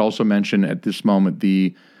 I should also mention at this moment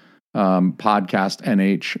the Podcast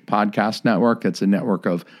NH Podcast Network. That's a network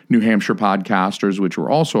of New Hampshire podcasters, which we're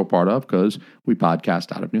also a part of because we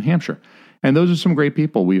podcast out of New Hampshire. And those are some great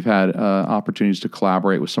people. We've had opportunities to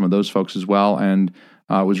collaborate with some of those folks as well. And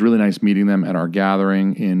it was really nice meeting them at our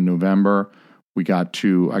gathering in November. I got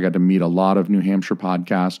to meet a lot of New Hampshire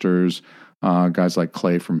podcasters, guys like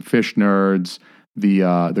Clay from Fish Nerds,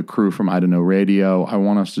 the crew from I Don't Know Radio. I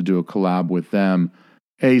want us to do a collab with them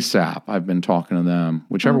ASAP. I've been talking to them.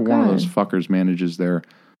 Whichever one of those fuckers manages their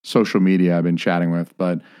social media, I've been chatting with.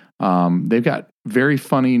 But they've got very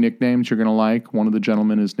funny nicknames you're going to like. One of the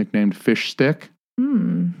gentlemen is nicknamed Fish Stick.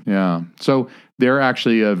 Yeah. So they're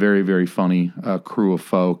actually a very, very funny crew of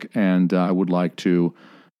folk. And I would like to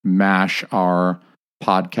mash our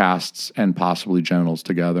podcasts and possibly genitals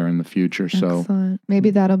together in the future. Excellent. So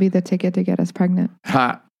maybe that'll be the ticket to get us pregnant.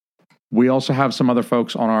 We also have some other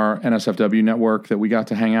folks on our NSFW network that we got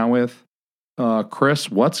to hang out with. Chris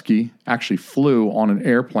Wutsky actually flew on an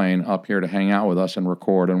airplane up here to hang out with us and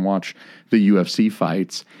record and watch the UFC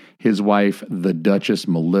fights. His wife, the Duchess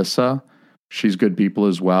Melissa, she's good people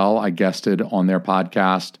as well. I guested on their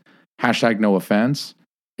podcast, #NoOffense,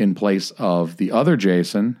 in place of the other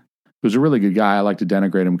Jason, who's a really good guy. I like to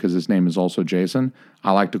denigrate him because his name is also Jason.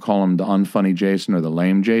 I like to call him the unfunny Jason or the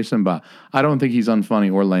lame Jason, but I don't think he's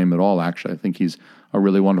unfunny or lame at all, actually. I think he's a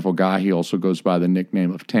really wonderful guy. He also goes by the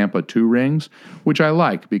nickname of Tampa Two Rings, which I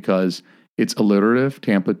like because it's alliterative,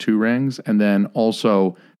 Tampa Two Rings, and then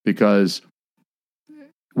also because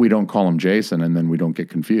we don't call him Jason and then we don't get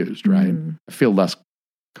confused, right? I feel less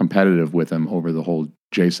competitive with him over the whole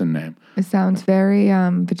Jason name. It sounds very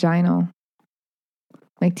vaginal.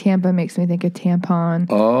 Like Tampa makes me think of tampon.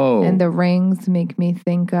 Oh. And the rings make me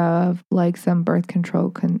think of like some birth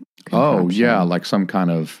control contraption. Oh, yeah, like some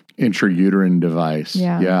kind of Intrauterine device.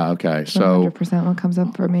 Yeah. Yeah. Okay. So 100% what comes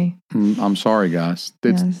up for me. I'm sorry, guys.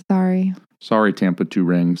 Sorry. Sorry, Tampa 2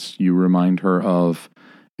 Rings. You remind her of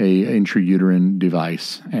a intrauterine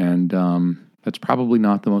device. And that's probably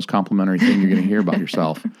not the most complimentary thing you're going to hear about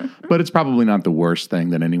yourself. But it's probably not the worst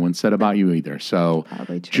thing that anyone said about you either. So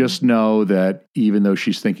just know that even though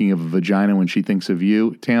she's thinking of a vagina when she thinks of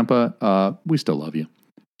you, Tampa, we still love you.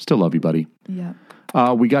 Still love you, buddy. Yeah.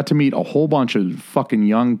 We got to meet a whole bunch of fucking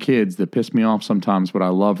young kids that piss me off sometimes, but I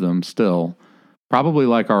love them still. Probably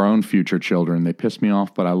like our own future children. They piss me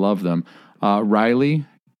off, but I love them. Riley,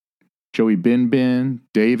 Joey Bin,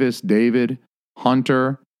 Davis, David,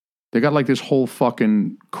 Hunter. They got like this whole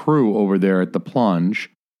fucking crew over there at The Plunge.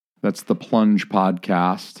 That's The Plunge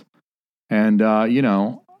podcast. And,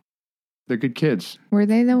 they're good kids. Were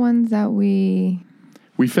they the ones that we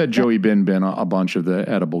fed Joey Bin a bunch of the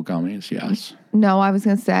edible gummies, yes. No, I was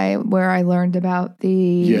going to say where I learned about the...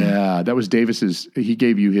 Yeah, that was Davis's... He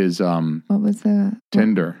gave you his... what was the...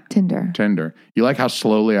 Tinder. Tinder. You like how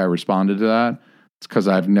slowly I responded to that? It's because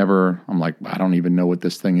I've never... I'm like, I don't even know what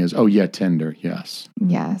this thing is. Oh, yeah, Tinder, yes.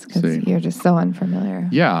 Yes, because you're just so unfamiliar.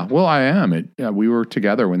 Yeah, well, I am. We were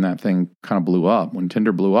together when that thing kind of blew up. When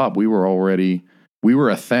Tinder blew up, we were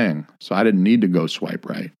a thing. So I didn't need to go swipe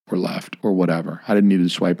right or left or whatever. I didn't need to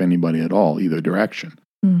swipe anybody at all, either direction.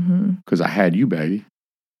 Because I had you, baby.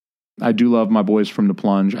 I do love my boys from The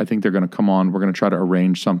Plunge. I think they're going to come on. We're going to try to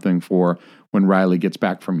arrange something for when Riley gets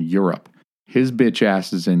back from Europe. His bitch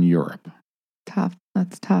ass is in Europe. Tough.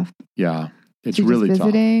 That's tough. Yeah. It's He's really just tough.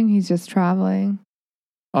 visiting? He's just traveling?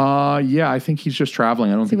 Yeah, I think he's just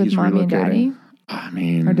traveling. I don't think he's mommy relocating. And daddy? I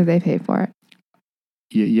mean... Or do they pay for it?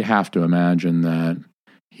 You have to imagine that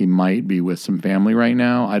he might be with some family right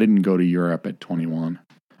now. I didn't go to Europe at 21.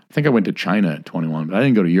 I think I went to China at 21, but I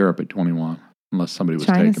didn't go to Europe at 21 unless somebody was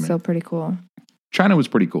taking me. China's still pretty cool. China was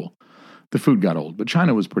pretty cool. The food got old, but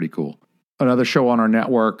China was pretty cool. Another show on our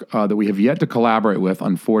network that we have yet to collaborate with,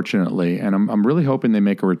 unfortunately, and I'm really hoping they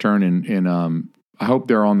make a return in I hope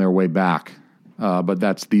they're on their way back. But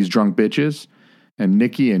that's These Drunk Bitches. And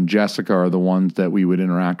Nikki and Jessica are the ones that we would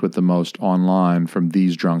interact with the most online from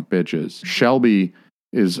These Drunk Bitches. Shelby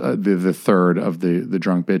is the third of the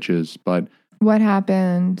Drunk Bitches. But what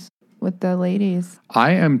happened with the ladies?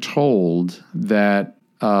 I am told that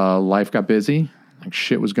life got busy. Like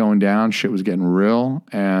shit was going down. Shit was getting real.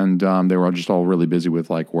 And they were just all really busy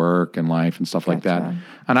with like work and life and stuff like that.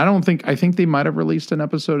 And I think they might have released an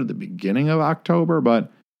episode at the beginning of October,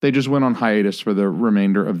 but they just went on hiatus for the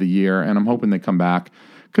remainder of the year, and I'm hoping they come back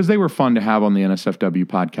because they were fun to have on the NSFW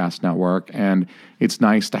Podcast Network, and it's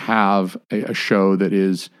nice to have a show that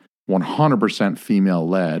is 100%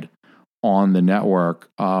 female-led on the network.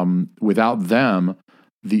 Without them,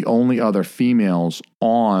 the only other females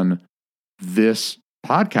on this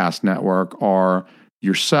podcast network are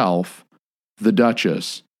yourself, the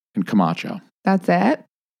Duchess, and Camacho. That's it?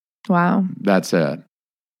 Wow. That's it.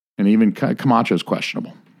 And even Camacho's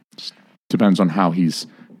questionable. Depends on how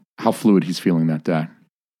fluid he's feeling that day.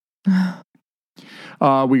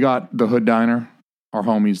 We got the Hood Diner, our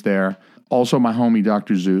homies there. Also, my homie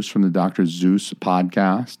Dr. Zeus from the Dr. Zeus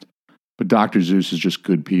podcast. But Dr. Zeus is just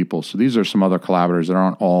good people. So these are some other collaborators that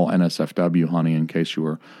aren't all NSFW, honey, in case you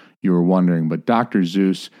were wondering. But Dr.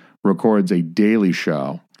 Zeus records a daily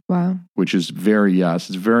show. Wow. Which is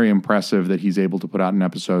it's very impressive that he's able to put out an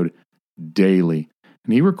episode daily.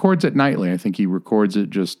 And he records it nightly. I think he records it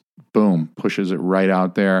just, boom, pushes it right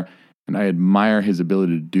out there. And I admire his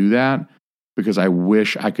ability to do that because I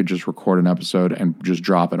wish I could just record an episode and just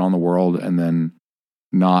drop it on the world and then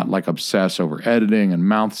not like obsess over editing and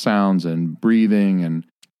mouth sounds and breathing.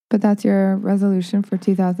 But that's your resolution for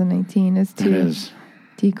 2019 is to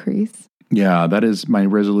decrease. Yeah, that is my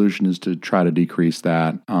resolution, is to try to decrease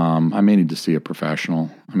that. I may need to see a professional.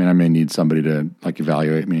 I mean, I may need somebody to like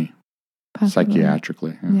evaluate me. Possibly.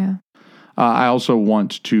 Psychiatrically. Yeah. I also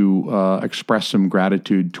want to express some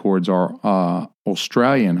gratitude towards our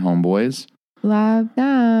Australian homeboys. Love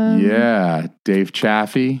them. Yeah. Dave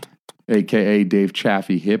Chaffee, a.k.a. Dave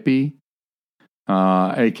Chaffee Hippie,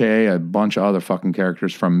 a.k.a. a bunch of other fucking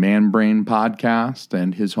characters from Man Brain Podcast,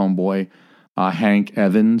 and his homeboy, Hank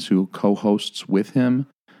Evans, who co-hosts with him.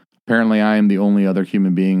 Apparently, I am the only other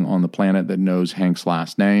human being on the planet that knows Hank's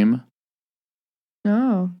last name.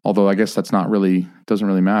 Oh. Although I guess doesn't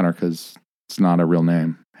really matter because it's not a real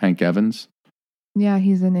name. Hank Evans. Yeah,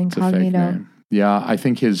 he's an incognito. It's a fake name. Yeah, I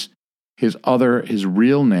think his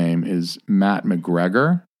real name is Matt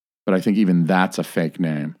McGregor, but I think even that's a fake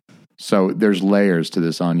name. So there's layers to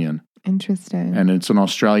this onion. Interesting. And it's an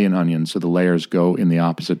Australian onion, so the layers go in the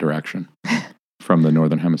opposite direction from the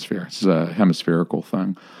Northern Hemisphere. It's a hemispherical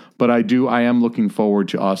thing. But I am looking forward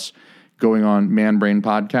to us going on Man Brain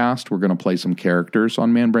Podcast. We're going to play some characters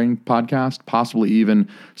on Man Brain Podcast, possibly even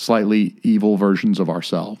slightly evil versions of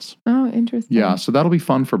ourselves. Oh, interesting. Yeah, so that'll be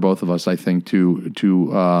fun for both of us, I think, to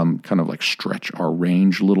kind of like stretch our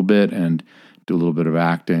range a little bit and do a little bit of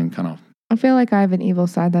acting, kind of. I feel like I have an evil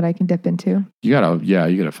side that I can dip into. You got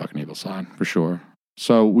a fucking evil side for sure.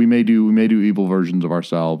 So we may do evil versions of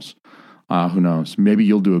ourselves. Who knows? Maybe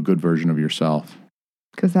you'll do a good version of yourself.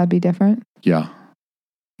 Because that'd be different. Yeah.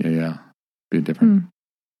 Be different.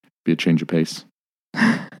 Be a change of pace.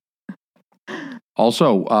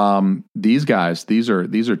 Also, these guys, these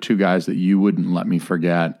are two guys that you wouldn't let me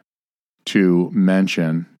forget to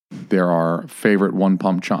mention. They're our favorite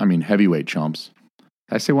heavyweight chumps. Did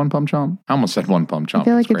I say one pump chump? I almost said one pump chump. I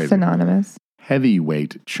feel like it's synonymous.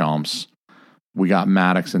 Heavyweight chumps. We got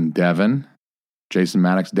Maddox and Devin. Jason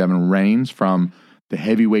Maddox, Devin Rains from the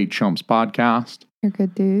Heavyweight Chumps podcast. They're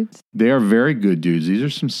good dudes. They are very good dudes. These are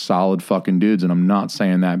some solid fucking dudes, and I'm not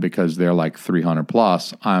saying that because they're like 300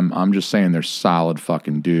 plus. I'm just saying they're solid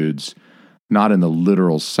fucking dudes, not in the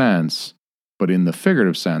literal sense, but in the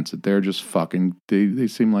figurative sense that they're just fucking. They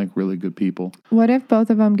seem like really good people. What if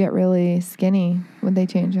both of them get really skinny? Would they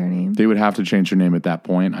change their name? They would have to change their name at that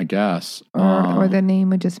point, I guess, or the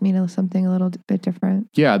name would just mean something a little bit different.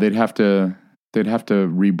 Yeah, they'd have to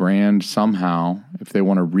rebrand somehow if they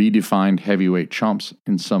want to redefine Heavyweight Chumps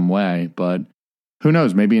in some way. But who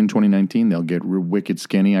knows? Maybe in 2019 they'll get wicked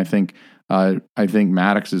skinny. I think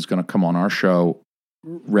Maddox is going to come on our show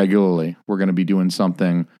regularly. We're going to be doing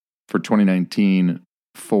something for 2019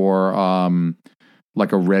 for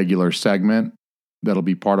like a regular segment that'll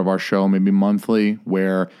be part of our show, maybe monthly,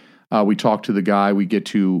 where we talk to the guy. We get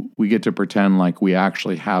to pretend like we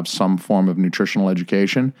actually have some form of nutritional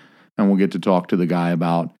education. And we'll get to talk to the guy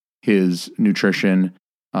about his nutrition,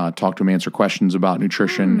 talk to him, answer questions about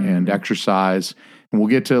nutrition and exercise. And we'll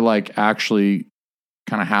get to like actually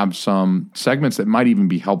kind of have some segments that might even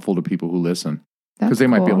be helpful to people who listen because they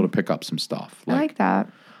might be able to pick up some stuff. I like that.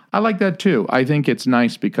 I like that too. I think it's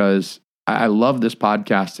nice because I love this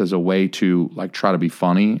podcast as a way to like try to be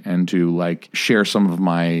funny and to like share some of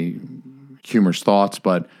my humorous thoughts.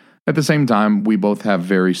 But at the same time, we both have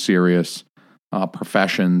very serious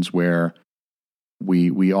professions where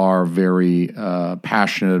we are very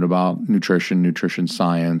passionate about nutrition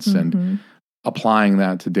science and applying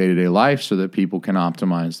that to day-to-day life so that people can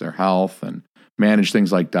optimize their health and manage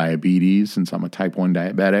things like diabetes, since I'm a type 1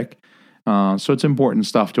 diabetic. So it's important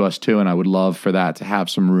stuff to us too, and I would love for that to have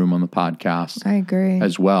some room on the podcast. I agree.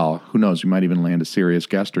 As well. Who knows? We might even land a serious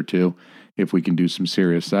guest or two if we can do some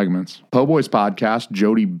serious segments. Po' Boys podcast,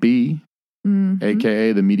 Jody B,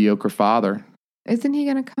 a.k.a. the Mediocre Father. Isn't he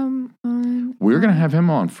going to come on? We're going to have him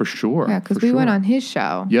on for sure. Yeah, because we went on his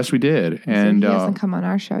show. Yes, we did. And so he hasn't come on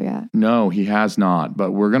our show yet. No, he has not.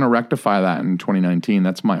 But we're going to rectify that in 2019.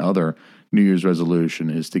 That's my other New Year's resolution,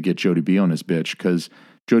 is to get Jody B on his bitch, because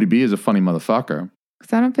Jody B is a funny motherfucker.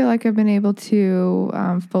 Because I don't feel like I've been able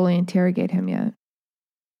to fully interrogate him yet.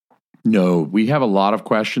 No, we have a lot of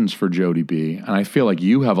questions for Jody B, and I feel like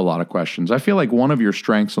you have a lot of questions. I feel like one of your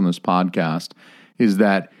strengths on this podcast is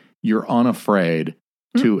that you're unafraid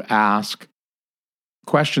to ask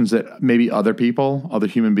questions that maybe other people, other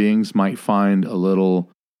human beings might find a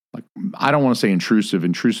little, like, I don't want to say intrusive.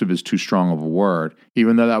 Intrusive is too strong of a word.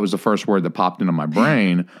 Even though that was the first word that popped into my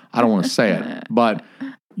brain, I don't want to say it. But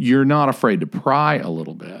you're not afraid to pry a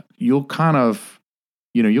little bit. You'll kind of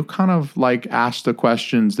like ask the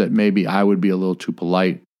questions that maybe I would be a little too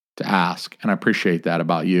polite to ask. And I appreciate that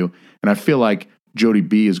about you. And I feel like Jody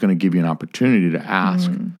B is going to give you an opportunity to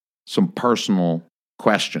ask some personal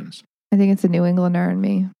questions. I think it's a New Englander in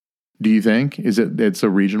me. Do you think? It's a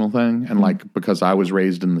regional thing? And like, because I was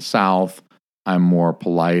raised in the South, I'm more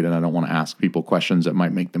polite and I don't want to ask people questions that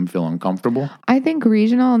might make them feel uncomfortable. I think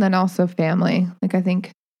regional and then also family. Like, I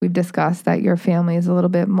think we've discussed that your family is a little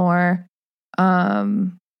bit more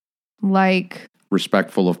like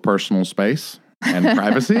respectful of personal space and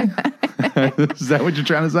privacy. Is that what you're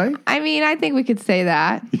trying to say? I mean, I think we could say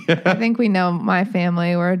that. Yeah. I think we know my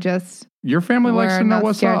family. We're just your family likes to know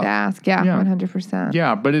what's scared up. To ask. Yeah, 100%.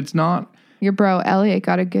 Yeah, but it's not. Your bro Elliot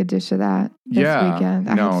got a good dish of that this weekend.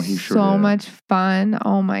 He sure so did. much fun.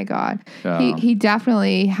 Oh my god. Yeah. He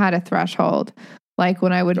definitely had a threshold. Like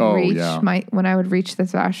when I would when I would reach the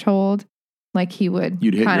threshold, like he would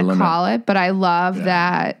kind of call it. But I love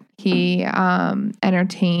that he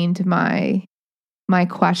entertained my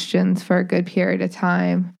questions for a good period of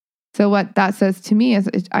time. So what that says to me is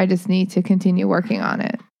I just need to continue working on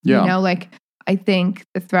it. Yeah. You know, like I think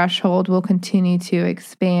the threshold will continue to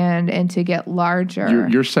expand and to get larger.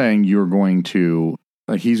 You're saying you're going to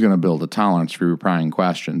like he's going to build a tolerance for replying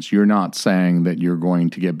questions. You're not saying that you're going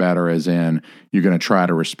to get better, as in you're going to try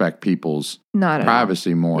to respect people's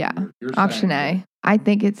privacy more. Yeah. Option A. I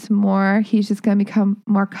think it's more, he's just going to become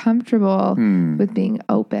more comfortable with being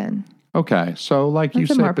open. Okay. So like you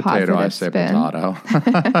say potato, I say potato.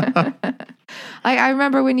 I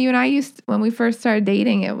remember when you and I when we first started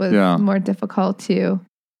dating, it was more difficult to,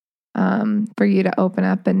 for you to open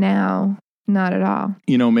up, but now not at all.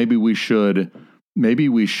 You know, maybe we should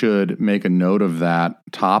make a note of that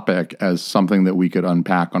topic as something that we could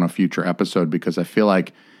unpack on a future episode, because I feel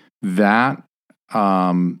like that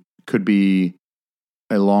could be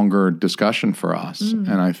a longer discussion for us.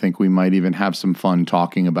 And I think we might even have some fun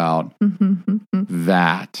talking about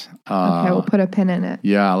that. Okay, we'll put a pin in it.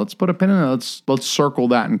 Yeah, let's put a pin in it. Let's circle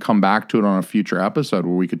that and come back to it on a future episode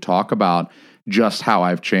where we could talk about just how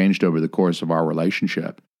I've changed over the course of our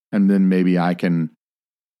relationship. And then maybe I can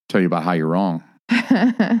tell you about how you're wrong.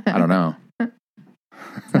 I don't know.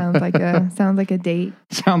 Sounds like a date.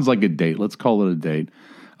 Sounds like a date. Let's call it a date.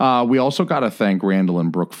 We also got to thank Randall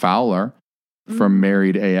and Brooke Fowler from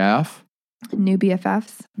Married AF. New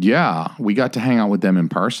BFFs. Yeah, we got to hang out with them in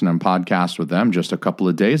person and podcast with them just a couple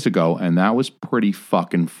of days ago, and that was pretty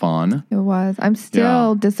fucking fun. It was. I'm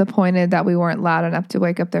still disappointed that we weren't loud enough to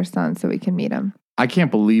wake up their son so we can meet him. I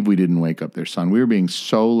can't believe we didn't wake up their son. We were being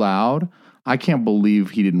so loud. I can't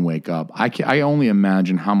believe he didn't wake up. I only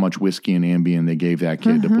imagine how much whiskey and Ambien they gave that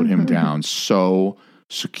kid to put him down so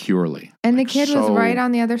securely. And the kid was right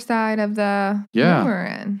on the other side of the room we're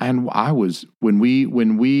in. And I was, when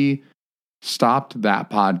we stopped that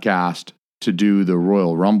podcast to do the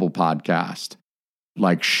Royal Rumble podcast,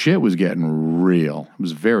 like shit was getting real. It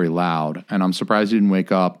was very loud. And I'm surprised he didn't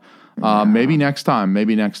wake up. Maybe next time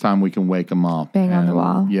we can wake him up. Bang on the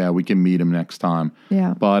wall. Yeah, we can meet him next time.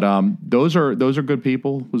 Yeah. But those are good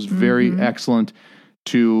people. It was very excellent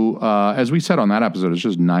to, as we said on that episode, it's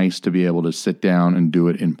just nice to be able to sit down and do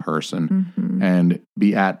it in person and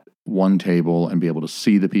be at one table and be able to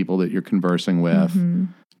see the people that you're conversing with.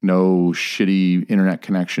 No shitty internet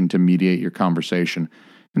connection to mediate your conversation.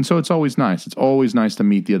 And so it's always nice. It's always nice to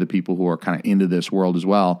meet the other people who are kind of into this world as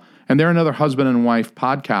well. And they're another husband and wife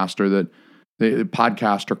podcaster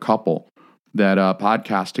podcaster couple that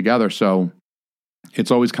podcast together. So it's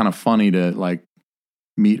always kind of funny to like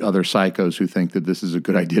meet other psychos who think that this is a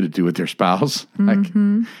good idea to do with their spouse. Like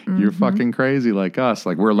you're fucking crazy like us.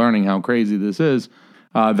 Like we're learning how crazy this is.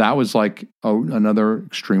 That was like another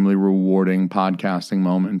extremely rewarding podcasting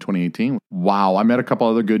moment in 2018. Wow. I met a couple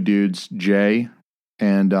other good dudes, Jay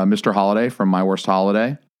and Mr. Holiday from My Worst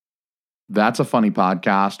Holiday. That's a funny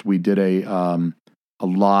podcast. We did a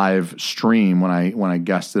live stream when I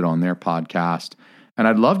guested on their podcast, and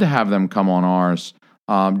I'd love to have them come on ours.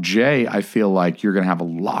 Jay, I feel like you're going to have a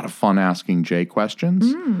lot of fun asking Jay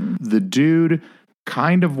questions. The dude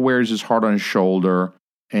kind of wears his heart on his shoulder,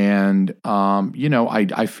 and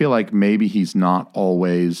I feel like maybe he's not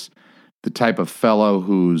always the type of fellow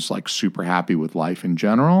who's like super happy with life in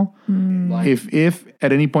general. If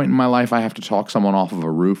at any point in my life I have to talk someone off of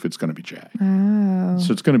a roof, it's going to be Jay. Oh.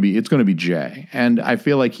 So it's going to be Jay. And I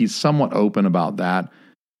feel like he's somewhat open about that,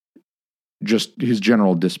 just his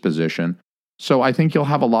general disposition. So I think you'll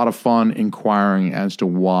have a lot of fun inquiring as to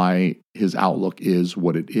why his outlook is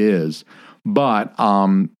what it is. But,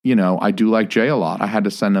 I do like Jay a lot. I had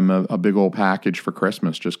to send him a big old package for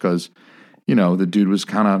Christmas just because, the dude was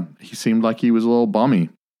he seemed like he was a little bummy.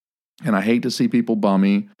 And I hate to see people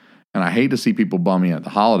bummy. And I hate to see people bummy at the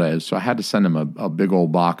holidays. So I had to send him a big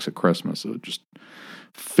old box at Christmas. It was just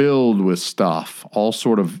filled with stuff, all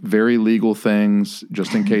sort of very legal things,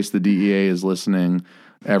 just in case the DEA is listening.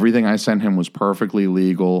 Everything I sent him was perfectly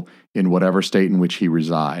legal in whatever state in which he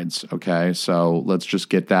resides. Okay, so let's just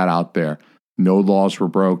get that out there. No laws were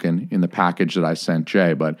broken in the package that I sent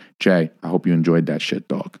Jay. But Jay, I hope you enjoyed that shit,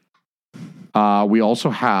 dog. We also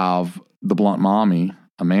have the Blunt Mommy,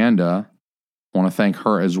 Amanda. I want to thank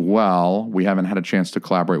her as well. We haven't had a chance to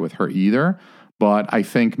collaborate with her either, but I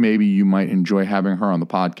think maybe you might enjoy having her on the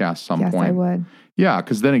podcast some point. Yes, I would. Yeah,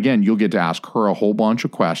 because then again, you'll get to ask her a whole bunch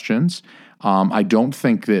of questions. I don't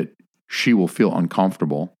think that she will feel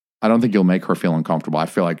uncomfortable. I don't think you'll make her feel uncomfortable. I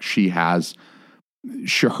feel like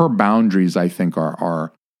her boundaries, I think,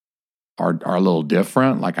 are a little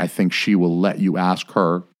different. Like, I think she will let you ask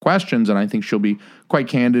her questions, and I think she'll be quite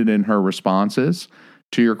candid in her responses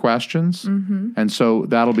to your questions. And so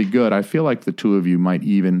that'll be good. I feel like the two of you might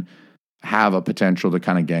even have a potential to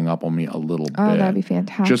kind of gang up on me a little bit. Oh, that'd be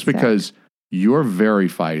fantastic. Just because you're very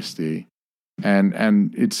feisty.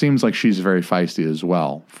 And it seems like she's very feisty as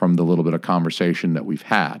well from the little bit of conversation that we've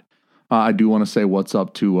had. I do want to say what's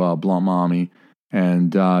up to Blunt Mommy.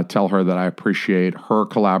 and tell her that I appreciate her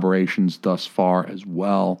collaborations thus far as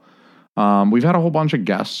well. We've had a whole bunch of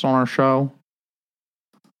guests on our show.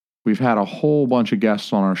 We've had a whole bunch of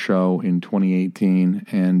guests on our show in 2018,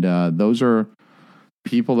 and those are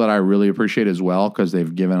people that I really appreciate as well because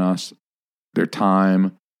they've given us their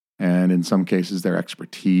time and in some cases their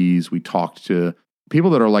expertise. We talked to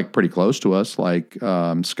people that are like pretty close to us, like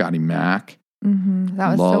Scotty Mack. Mm-hmm. That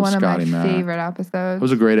was Love one Scotty of my Mack. favorite episodes. It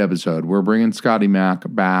was a great episode. We're bringing Scotty Mack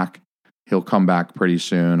back. He'll come back pretty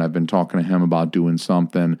soon. I've been talking to him about doing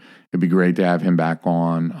something. It'd be great to have him back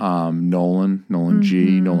on. Nolan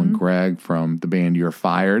G, Nolan Gregg from the band You're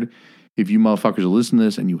Fired. If you motherfuckers are listening to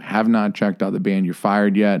this and you have not checked out the band You're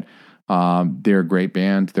Fired yet, they're a great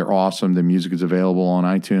band. They're awesome. The music is available on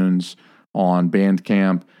iTunes, on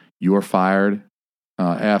Bandcamp. You're Fired,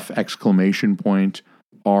 F exclamation point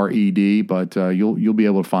RED, but you'll be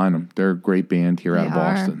able to find them. They're a great band here out of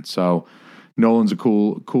Boston. So Nolan's a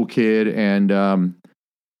cool kid, and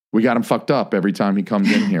we got him fucked up every time he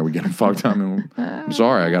comes in here. We get him fucked up. I'm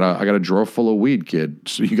sorry, I got a drawer full of weed, kid.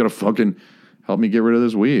 So you got to fucking help me get rid of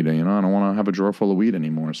this weed. You know, I don't want to have a drawer full of weed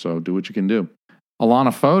anymore. So do what you can do. Alana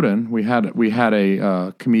Foden, we had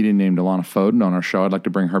a comedian named Alana Foden on our show. I'd like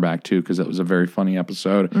to bring her back too because that was a very funny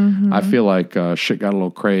episode. Mm-hmm. I feel like shit got a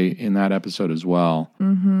little cray in that episode as well.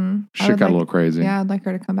 Mm-hmm. Shit got a little crazy. Yeah, I'd like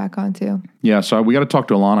her to come back on too. Yeah, so we got to talk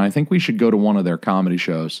to Alana. I think we should go to one of their comedy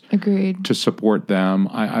shows. Agreed. To support them.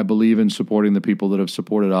 I believe in supporting the people that have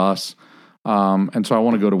supported us. And so I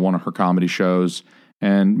want to go to one of her comedy shows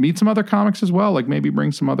and meet some other comics as well. Like maybe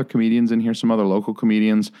bring some other comedians in here, some other local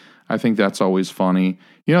comedians. I think that's always funny.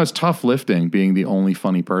 You know, it's tough lifting being the only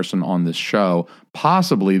funny person on this show,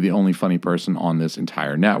 possibly the only funny person on this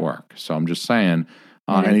entire network. So I'm just saying,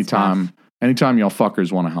 anytime y'all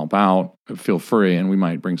fuckers want to help out, feel free, and we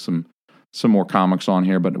might bring some more comics on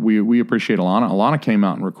here. But we appreciate Alana. Alana came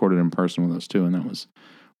out and recorded in person with us too, and that was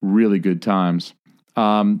really good times.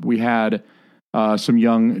 We had some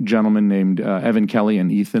young gentlemen named Evan Kelly and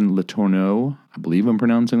Ethan Letourneau. I believe I'm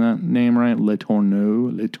pronouncing that name right.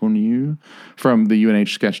 Letourneau from the UNH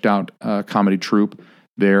Sketched Out comedy troupe.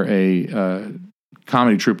 They're a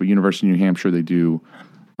comedy troupe at University of New Hampshire. They do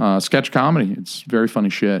sketch comedy. It's very funny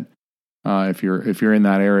shit. If you're in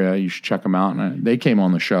that area, you should check them out. And they came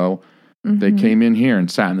on the show. Mm-hmm. They came in here and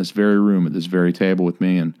sat in this very room at this very table with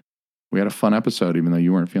me, and we had a fun episode, even though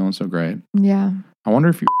you weren't feeling so great. Yeah. I wonder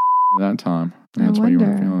if you that time. And that's why you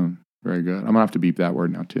weren't feeling very good. I'm going to have to beep that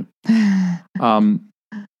word now, too.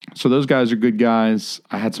 So those guys are good guys.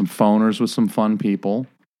 I had some phoners with some fun people.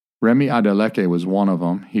 Remy Adeleke was one of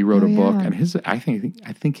them. He wrote a book, and I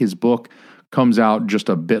think his book comes out just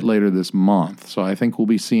a bit later this month. So I think we'll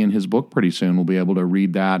be seeing his book pretty soon. We'll be able to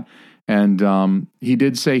read that. And he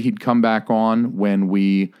did say he'd come back on when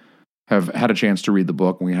we have had a chance to read the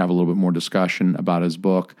book and we have a little bit more discussion about his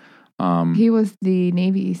book. He was the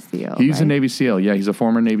Navy SEAL. He's a Navy SEAL. Yeah, he's a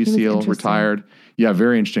former Navy SEAL, retired. Yeah,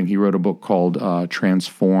 very interesting. He wrote a book called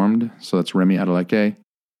Transformed. So that's Remy Adeleke.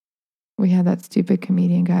 We had that stupid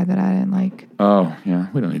comedian guy that I didn't like. Oh, yeah.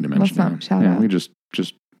 We don't need to mention that. Shout out. We just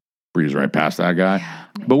breeze right past that guy.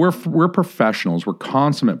 Yeah. But we're professionals. We're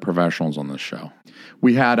consummate professionals on this show.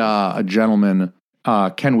 We had a gentleman,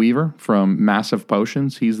 Ken Weaver from Massive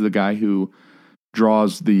Potions. He's the guy who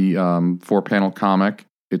draws the 4-panel comic.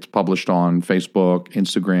 It's published on Facebook,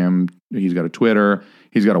 Instagram. He's got a Twitter.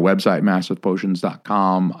 He's got a website,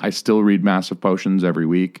 massivepotions.com. I still read Massive Potions every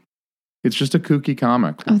week. It's just a kooky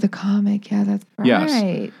comic. Oh, the comic. Yeah, that's right.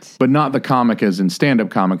 Yes. But not the comic as in stand-up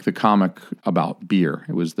comic, the comic about beer.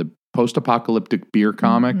 It was the post-apocalyptic beer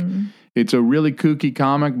comic. Mm-hmm. It's a really kooky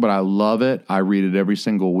comic, but I love it. I read it every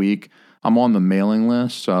single week. I'm on the mailing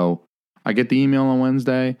list, so I get the email on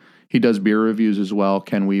Wednesday. He does beer reviews as well.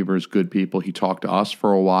 Ken Weaver's good people. He talked to us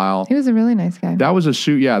for a while. He was a really nice guy. That was a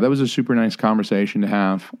super nice conversation to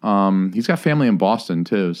have. He's got family in Boston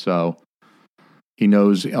too, so he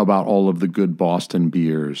knows about all of the good Boston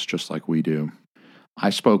beers, just like we do. I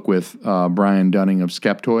spoke with Brian Dunning of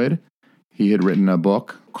Skeptoid. He had written a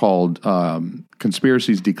book called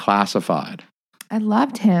Conspiracies Declassified. I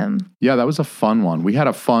loved him. Yeah, that was a fun one. We had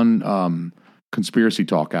a fun conspiracy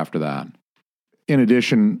talk after that. In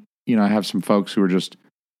addition, I have some folks who are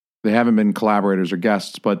they haven't been collaborators or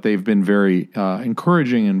guests, but they've been very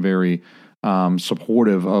encouraging and very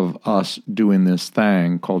supportive of us doing this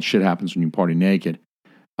thing called Shit Happens When You Party Naked.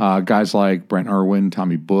 Guys like Brent Irwin,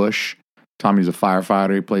 Tommy Bush. Tommy's a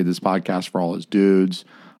firefighter. He played this podcast for all his dudes.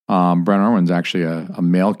 Brent Irwin's actually a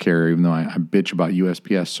mail carrier, even though I bitch about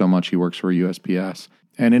USPS so much. He works for USPS.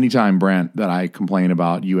 And anytime, Brent, that I complain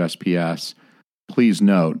about USPS, please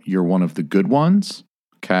note, you're one of the good ones,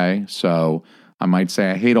 okay? So I might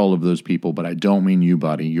say I hate all of those people, but I don't mean you,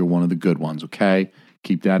 buddy. You're one of the good ones, okay?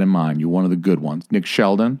 Keep that in mind. You're one of the good ones. Nick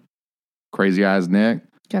Sheldon, Crazy Eyes Nick.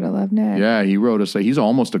 Gotta love Nick. Yeah, he wrote us, he's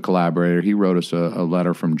almost a collaborator. He wrote us a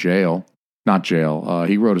letter from jail. Not jail.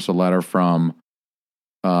 He wrote us a letter from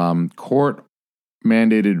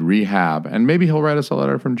court-mandated rehab. And maybe he'll write us a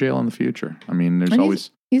letter from jail in the future. I mean, there's always...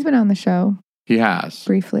 He's been on the show. He has.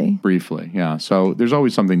 Briefly, yeah. So there's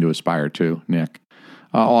always something to aspire to, Nick.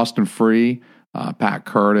 Austin Free, Pat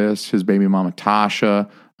Curtis, his baby mama Tasha.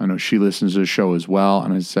 I know she listens to the show as well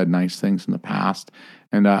and has said nice things in the past.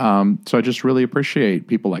 And so I just really appreciate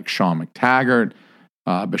people like Sean McTaggart,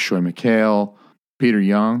 Bishoy McHale, Peter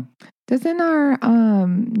Young. Doesn't our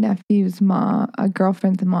nephew's mom, a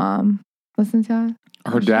girlfriend's mom, listen to that?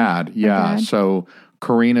 Her dad, yeah. Dad? So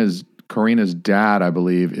Karina's dad, I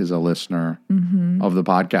believe, is a listener of the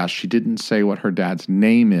podcast. She didn't say what her dad's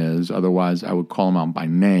name is. Otherwise, I would call him out by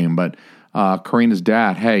name. But Karina's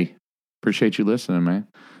dad, hey, appreciate you listening, man.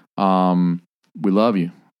 We love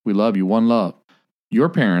you. We love you. One love. Your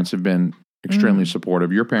parents have been extremely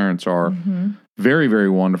supportive. Your parents are very, very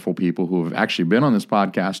wonderful people who have actually been on this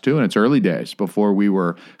podcast too. And it's early days before we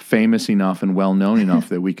were famous enough and well-known enough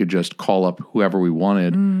that we could just call up whoever we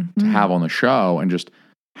wanted to have on the show and just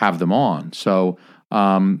have them on. So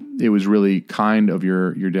it was really kind of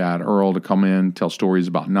your dad, Earl, to come in, tell stories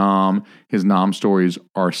about Nam. His Nam stories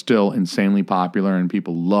are still insanely popular and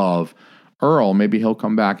people love Earl. Maybe he'll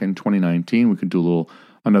come back in 2019. We could do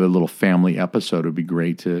another little family episode. It would be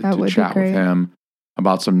great to chat with him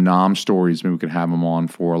about some Nam stories. Maybe we could have him on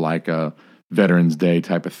for like a Veterans Day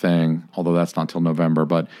type of thing, although that's not till November.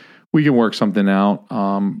 But we can work something out.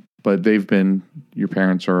 But your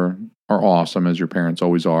parents are awesome, as your parents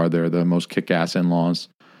always are. They're the most kick-ass in-laws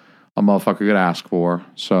a motherfucker could ask for.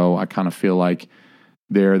 So I kind of feel like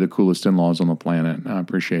they're the coolest in-laws on the planet. And I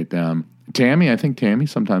appreciate them. Tammy, I think Tammy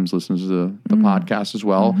sometimes listens to the podcast as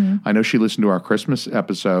well. I know she listened to our Christmas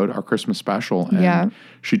episode, our Christmas special, and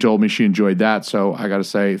she told me she enjoyed that. So I got to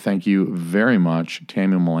say thank you very much,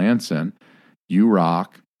 Tammy Melanson. You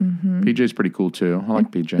rock. PJ's pretty cool too. I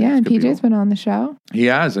like PJ. Yeah, and PJ's been on the show. He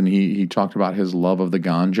has, and he talked about his love of the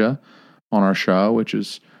ganja on our show,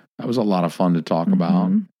 that was a lot of fun to talk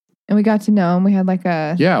about. And we got to know him. We had like we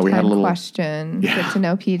had a little question. Get to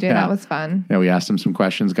know PJ. That was fun. Yeah, we asked him some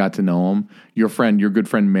questions, got to know him. Your good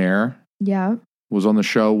friend Mare. Yeah. Was on the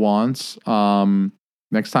show once.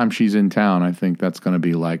 Next time she's in town, I think that's going to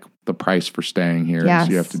be like the price for staying here. Yes.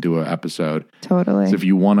 So you have to do an episode. Totally. So if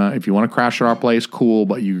you wanna crash at our place, cool,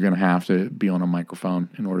 but you're going to have to be on a microphone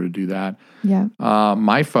in order to do that. Yeah.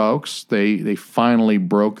 My folks, they finally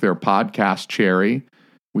broke their podcast cherry.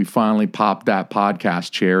 We finally popped that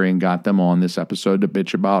podcast cherry and got them on this episode to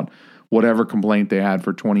bitch about whatever complaint they had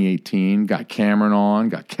for 2018. Got Cameron on,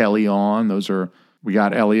 got Kelly on. We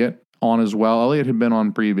got Elliot on as well. Elliot had been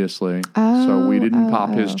on previously, so we didn't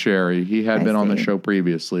pop his cherry. He had been on the show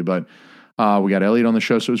previously, but we got Elliot on the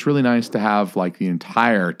show. So it's really nice to have like the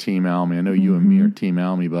entire Team Almy. I know you and me are Team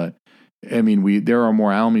Almy, but I mean, there are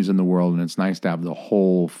more Almys in the world, and it's nice to have the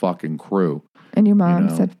whole fucking crew. And your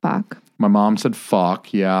mom said fuck. My mom said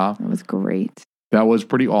fuck, yeah. That was great. That was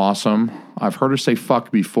pretty awesome. I've heard her say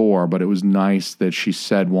fuck before, but it was nice that she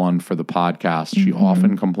said one for the podcast. She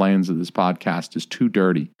often complains that this podcast is too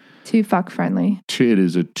dirty. Too fuck friendly. It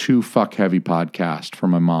is a too fuck heavy podcast for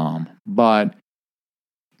my mom. But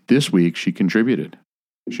this week she contributed.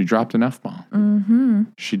 She dropped an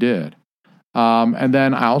F-bomb. She did. And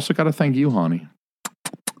then I also got to thank you, honey.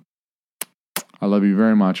 I love you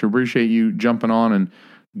very much. I appreciate you jumping on and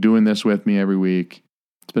doing this with me every week.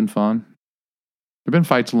 It's been fun. There have been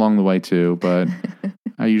fights along the way too, but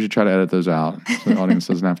I usually try to edit those out so the audience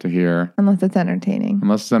doesn't have to hear. Unless it's entertaining.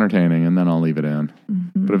 And then I'll leave it in.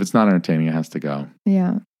 But if it's not entertaining, it has to go.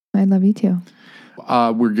 Yeah. I love you too.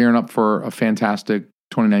 We're gearing up for a fantastic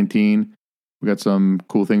 2019. We got some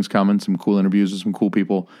cool things coming, some cool interviews with some cool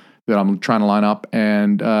people that I'm trying to line up,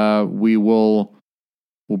 and we'll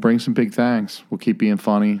bring some big things. We'll keep being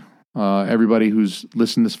funny. Everybody who's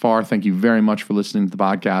listened this far, thank you very much for listening to the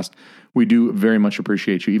podcast. We do very much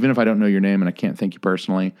appreciate you. Even if I don't know your name and I can't thank you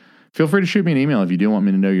personally, feel free to shoot me an email if you do want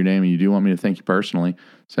me to know your name and you do want me to thank you personally.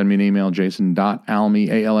 Send me an email, jason.alme,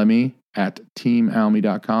 A-L-M-E,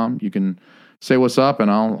 @teamalme.com. You can say what's up,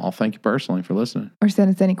 and I'll thank you personally for listening. Or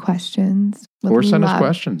send us any questions. Or send us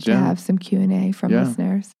questions, to have some Q&A from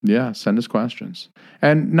listeners. Yeah, send us questions.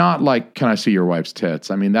 And not like, can I see your wife's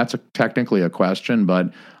tits? I mean, that's technically a question,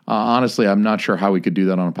 but honestly, I'm not sure how we could do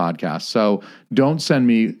that on a podcast. So don't send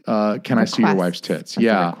me, can I see your wife's tits?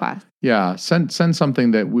 Yeah, send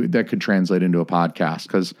something that could translate into a podcast,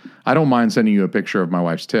 because I don't mind sending you a picture of my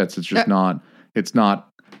wife's tits. It's just not it's not.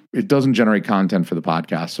 It doesn't generate content for the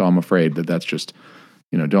podcast, so I'm afraid that's just,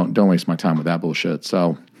 don't waste my time with that bullshit.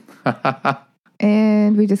 So.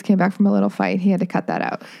 And we just came back from a little fight. He had to cut that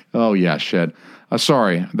out. Oh, yeah, shit.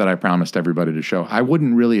 Sorry that I promised everybody to show. I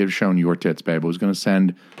wouldn't really have shown your tits, babe. I was going to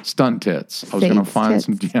send stunt tits. I was going to find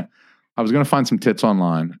some. Yeah, I was going to find some tits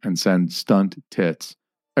online and send stunt tits.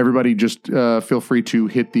 Everybody, just feel free to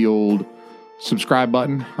hit the old subscribe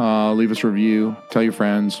button, leave us a review, tell your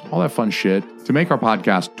friends, all that fun shit to make our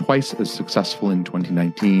podcast twice as successful in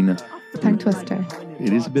 2019. Tongue twister.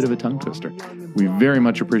 It is a bit of a tongue twister. We very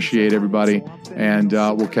much appreciate everybody, and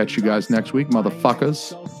we'll catch you guys next week,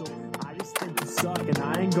 motherfuckers. And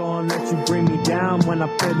I ain't gonna let you bring me down when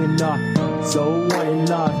I'm feeling up. So what in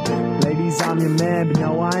love? Ladies, I'm your man, but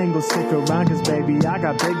no, I ain't gonna stick around, cause baby, I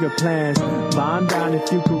got bigger plans. But I'm down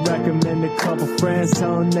if you could recommend a couple friends.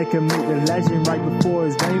 Tell them they can meet the legend right before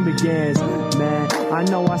his reign begins. Man, I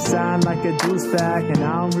know I sound like a douchebag, and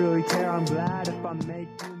I don't really care. I'm glad if I make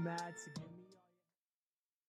you mad.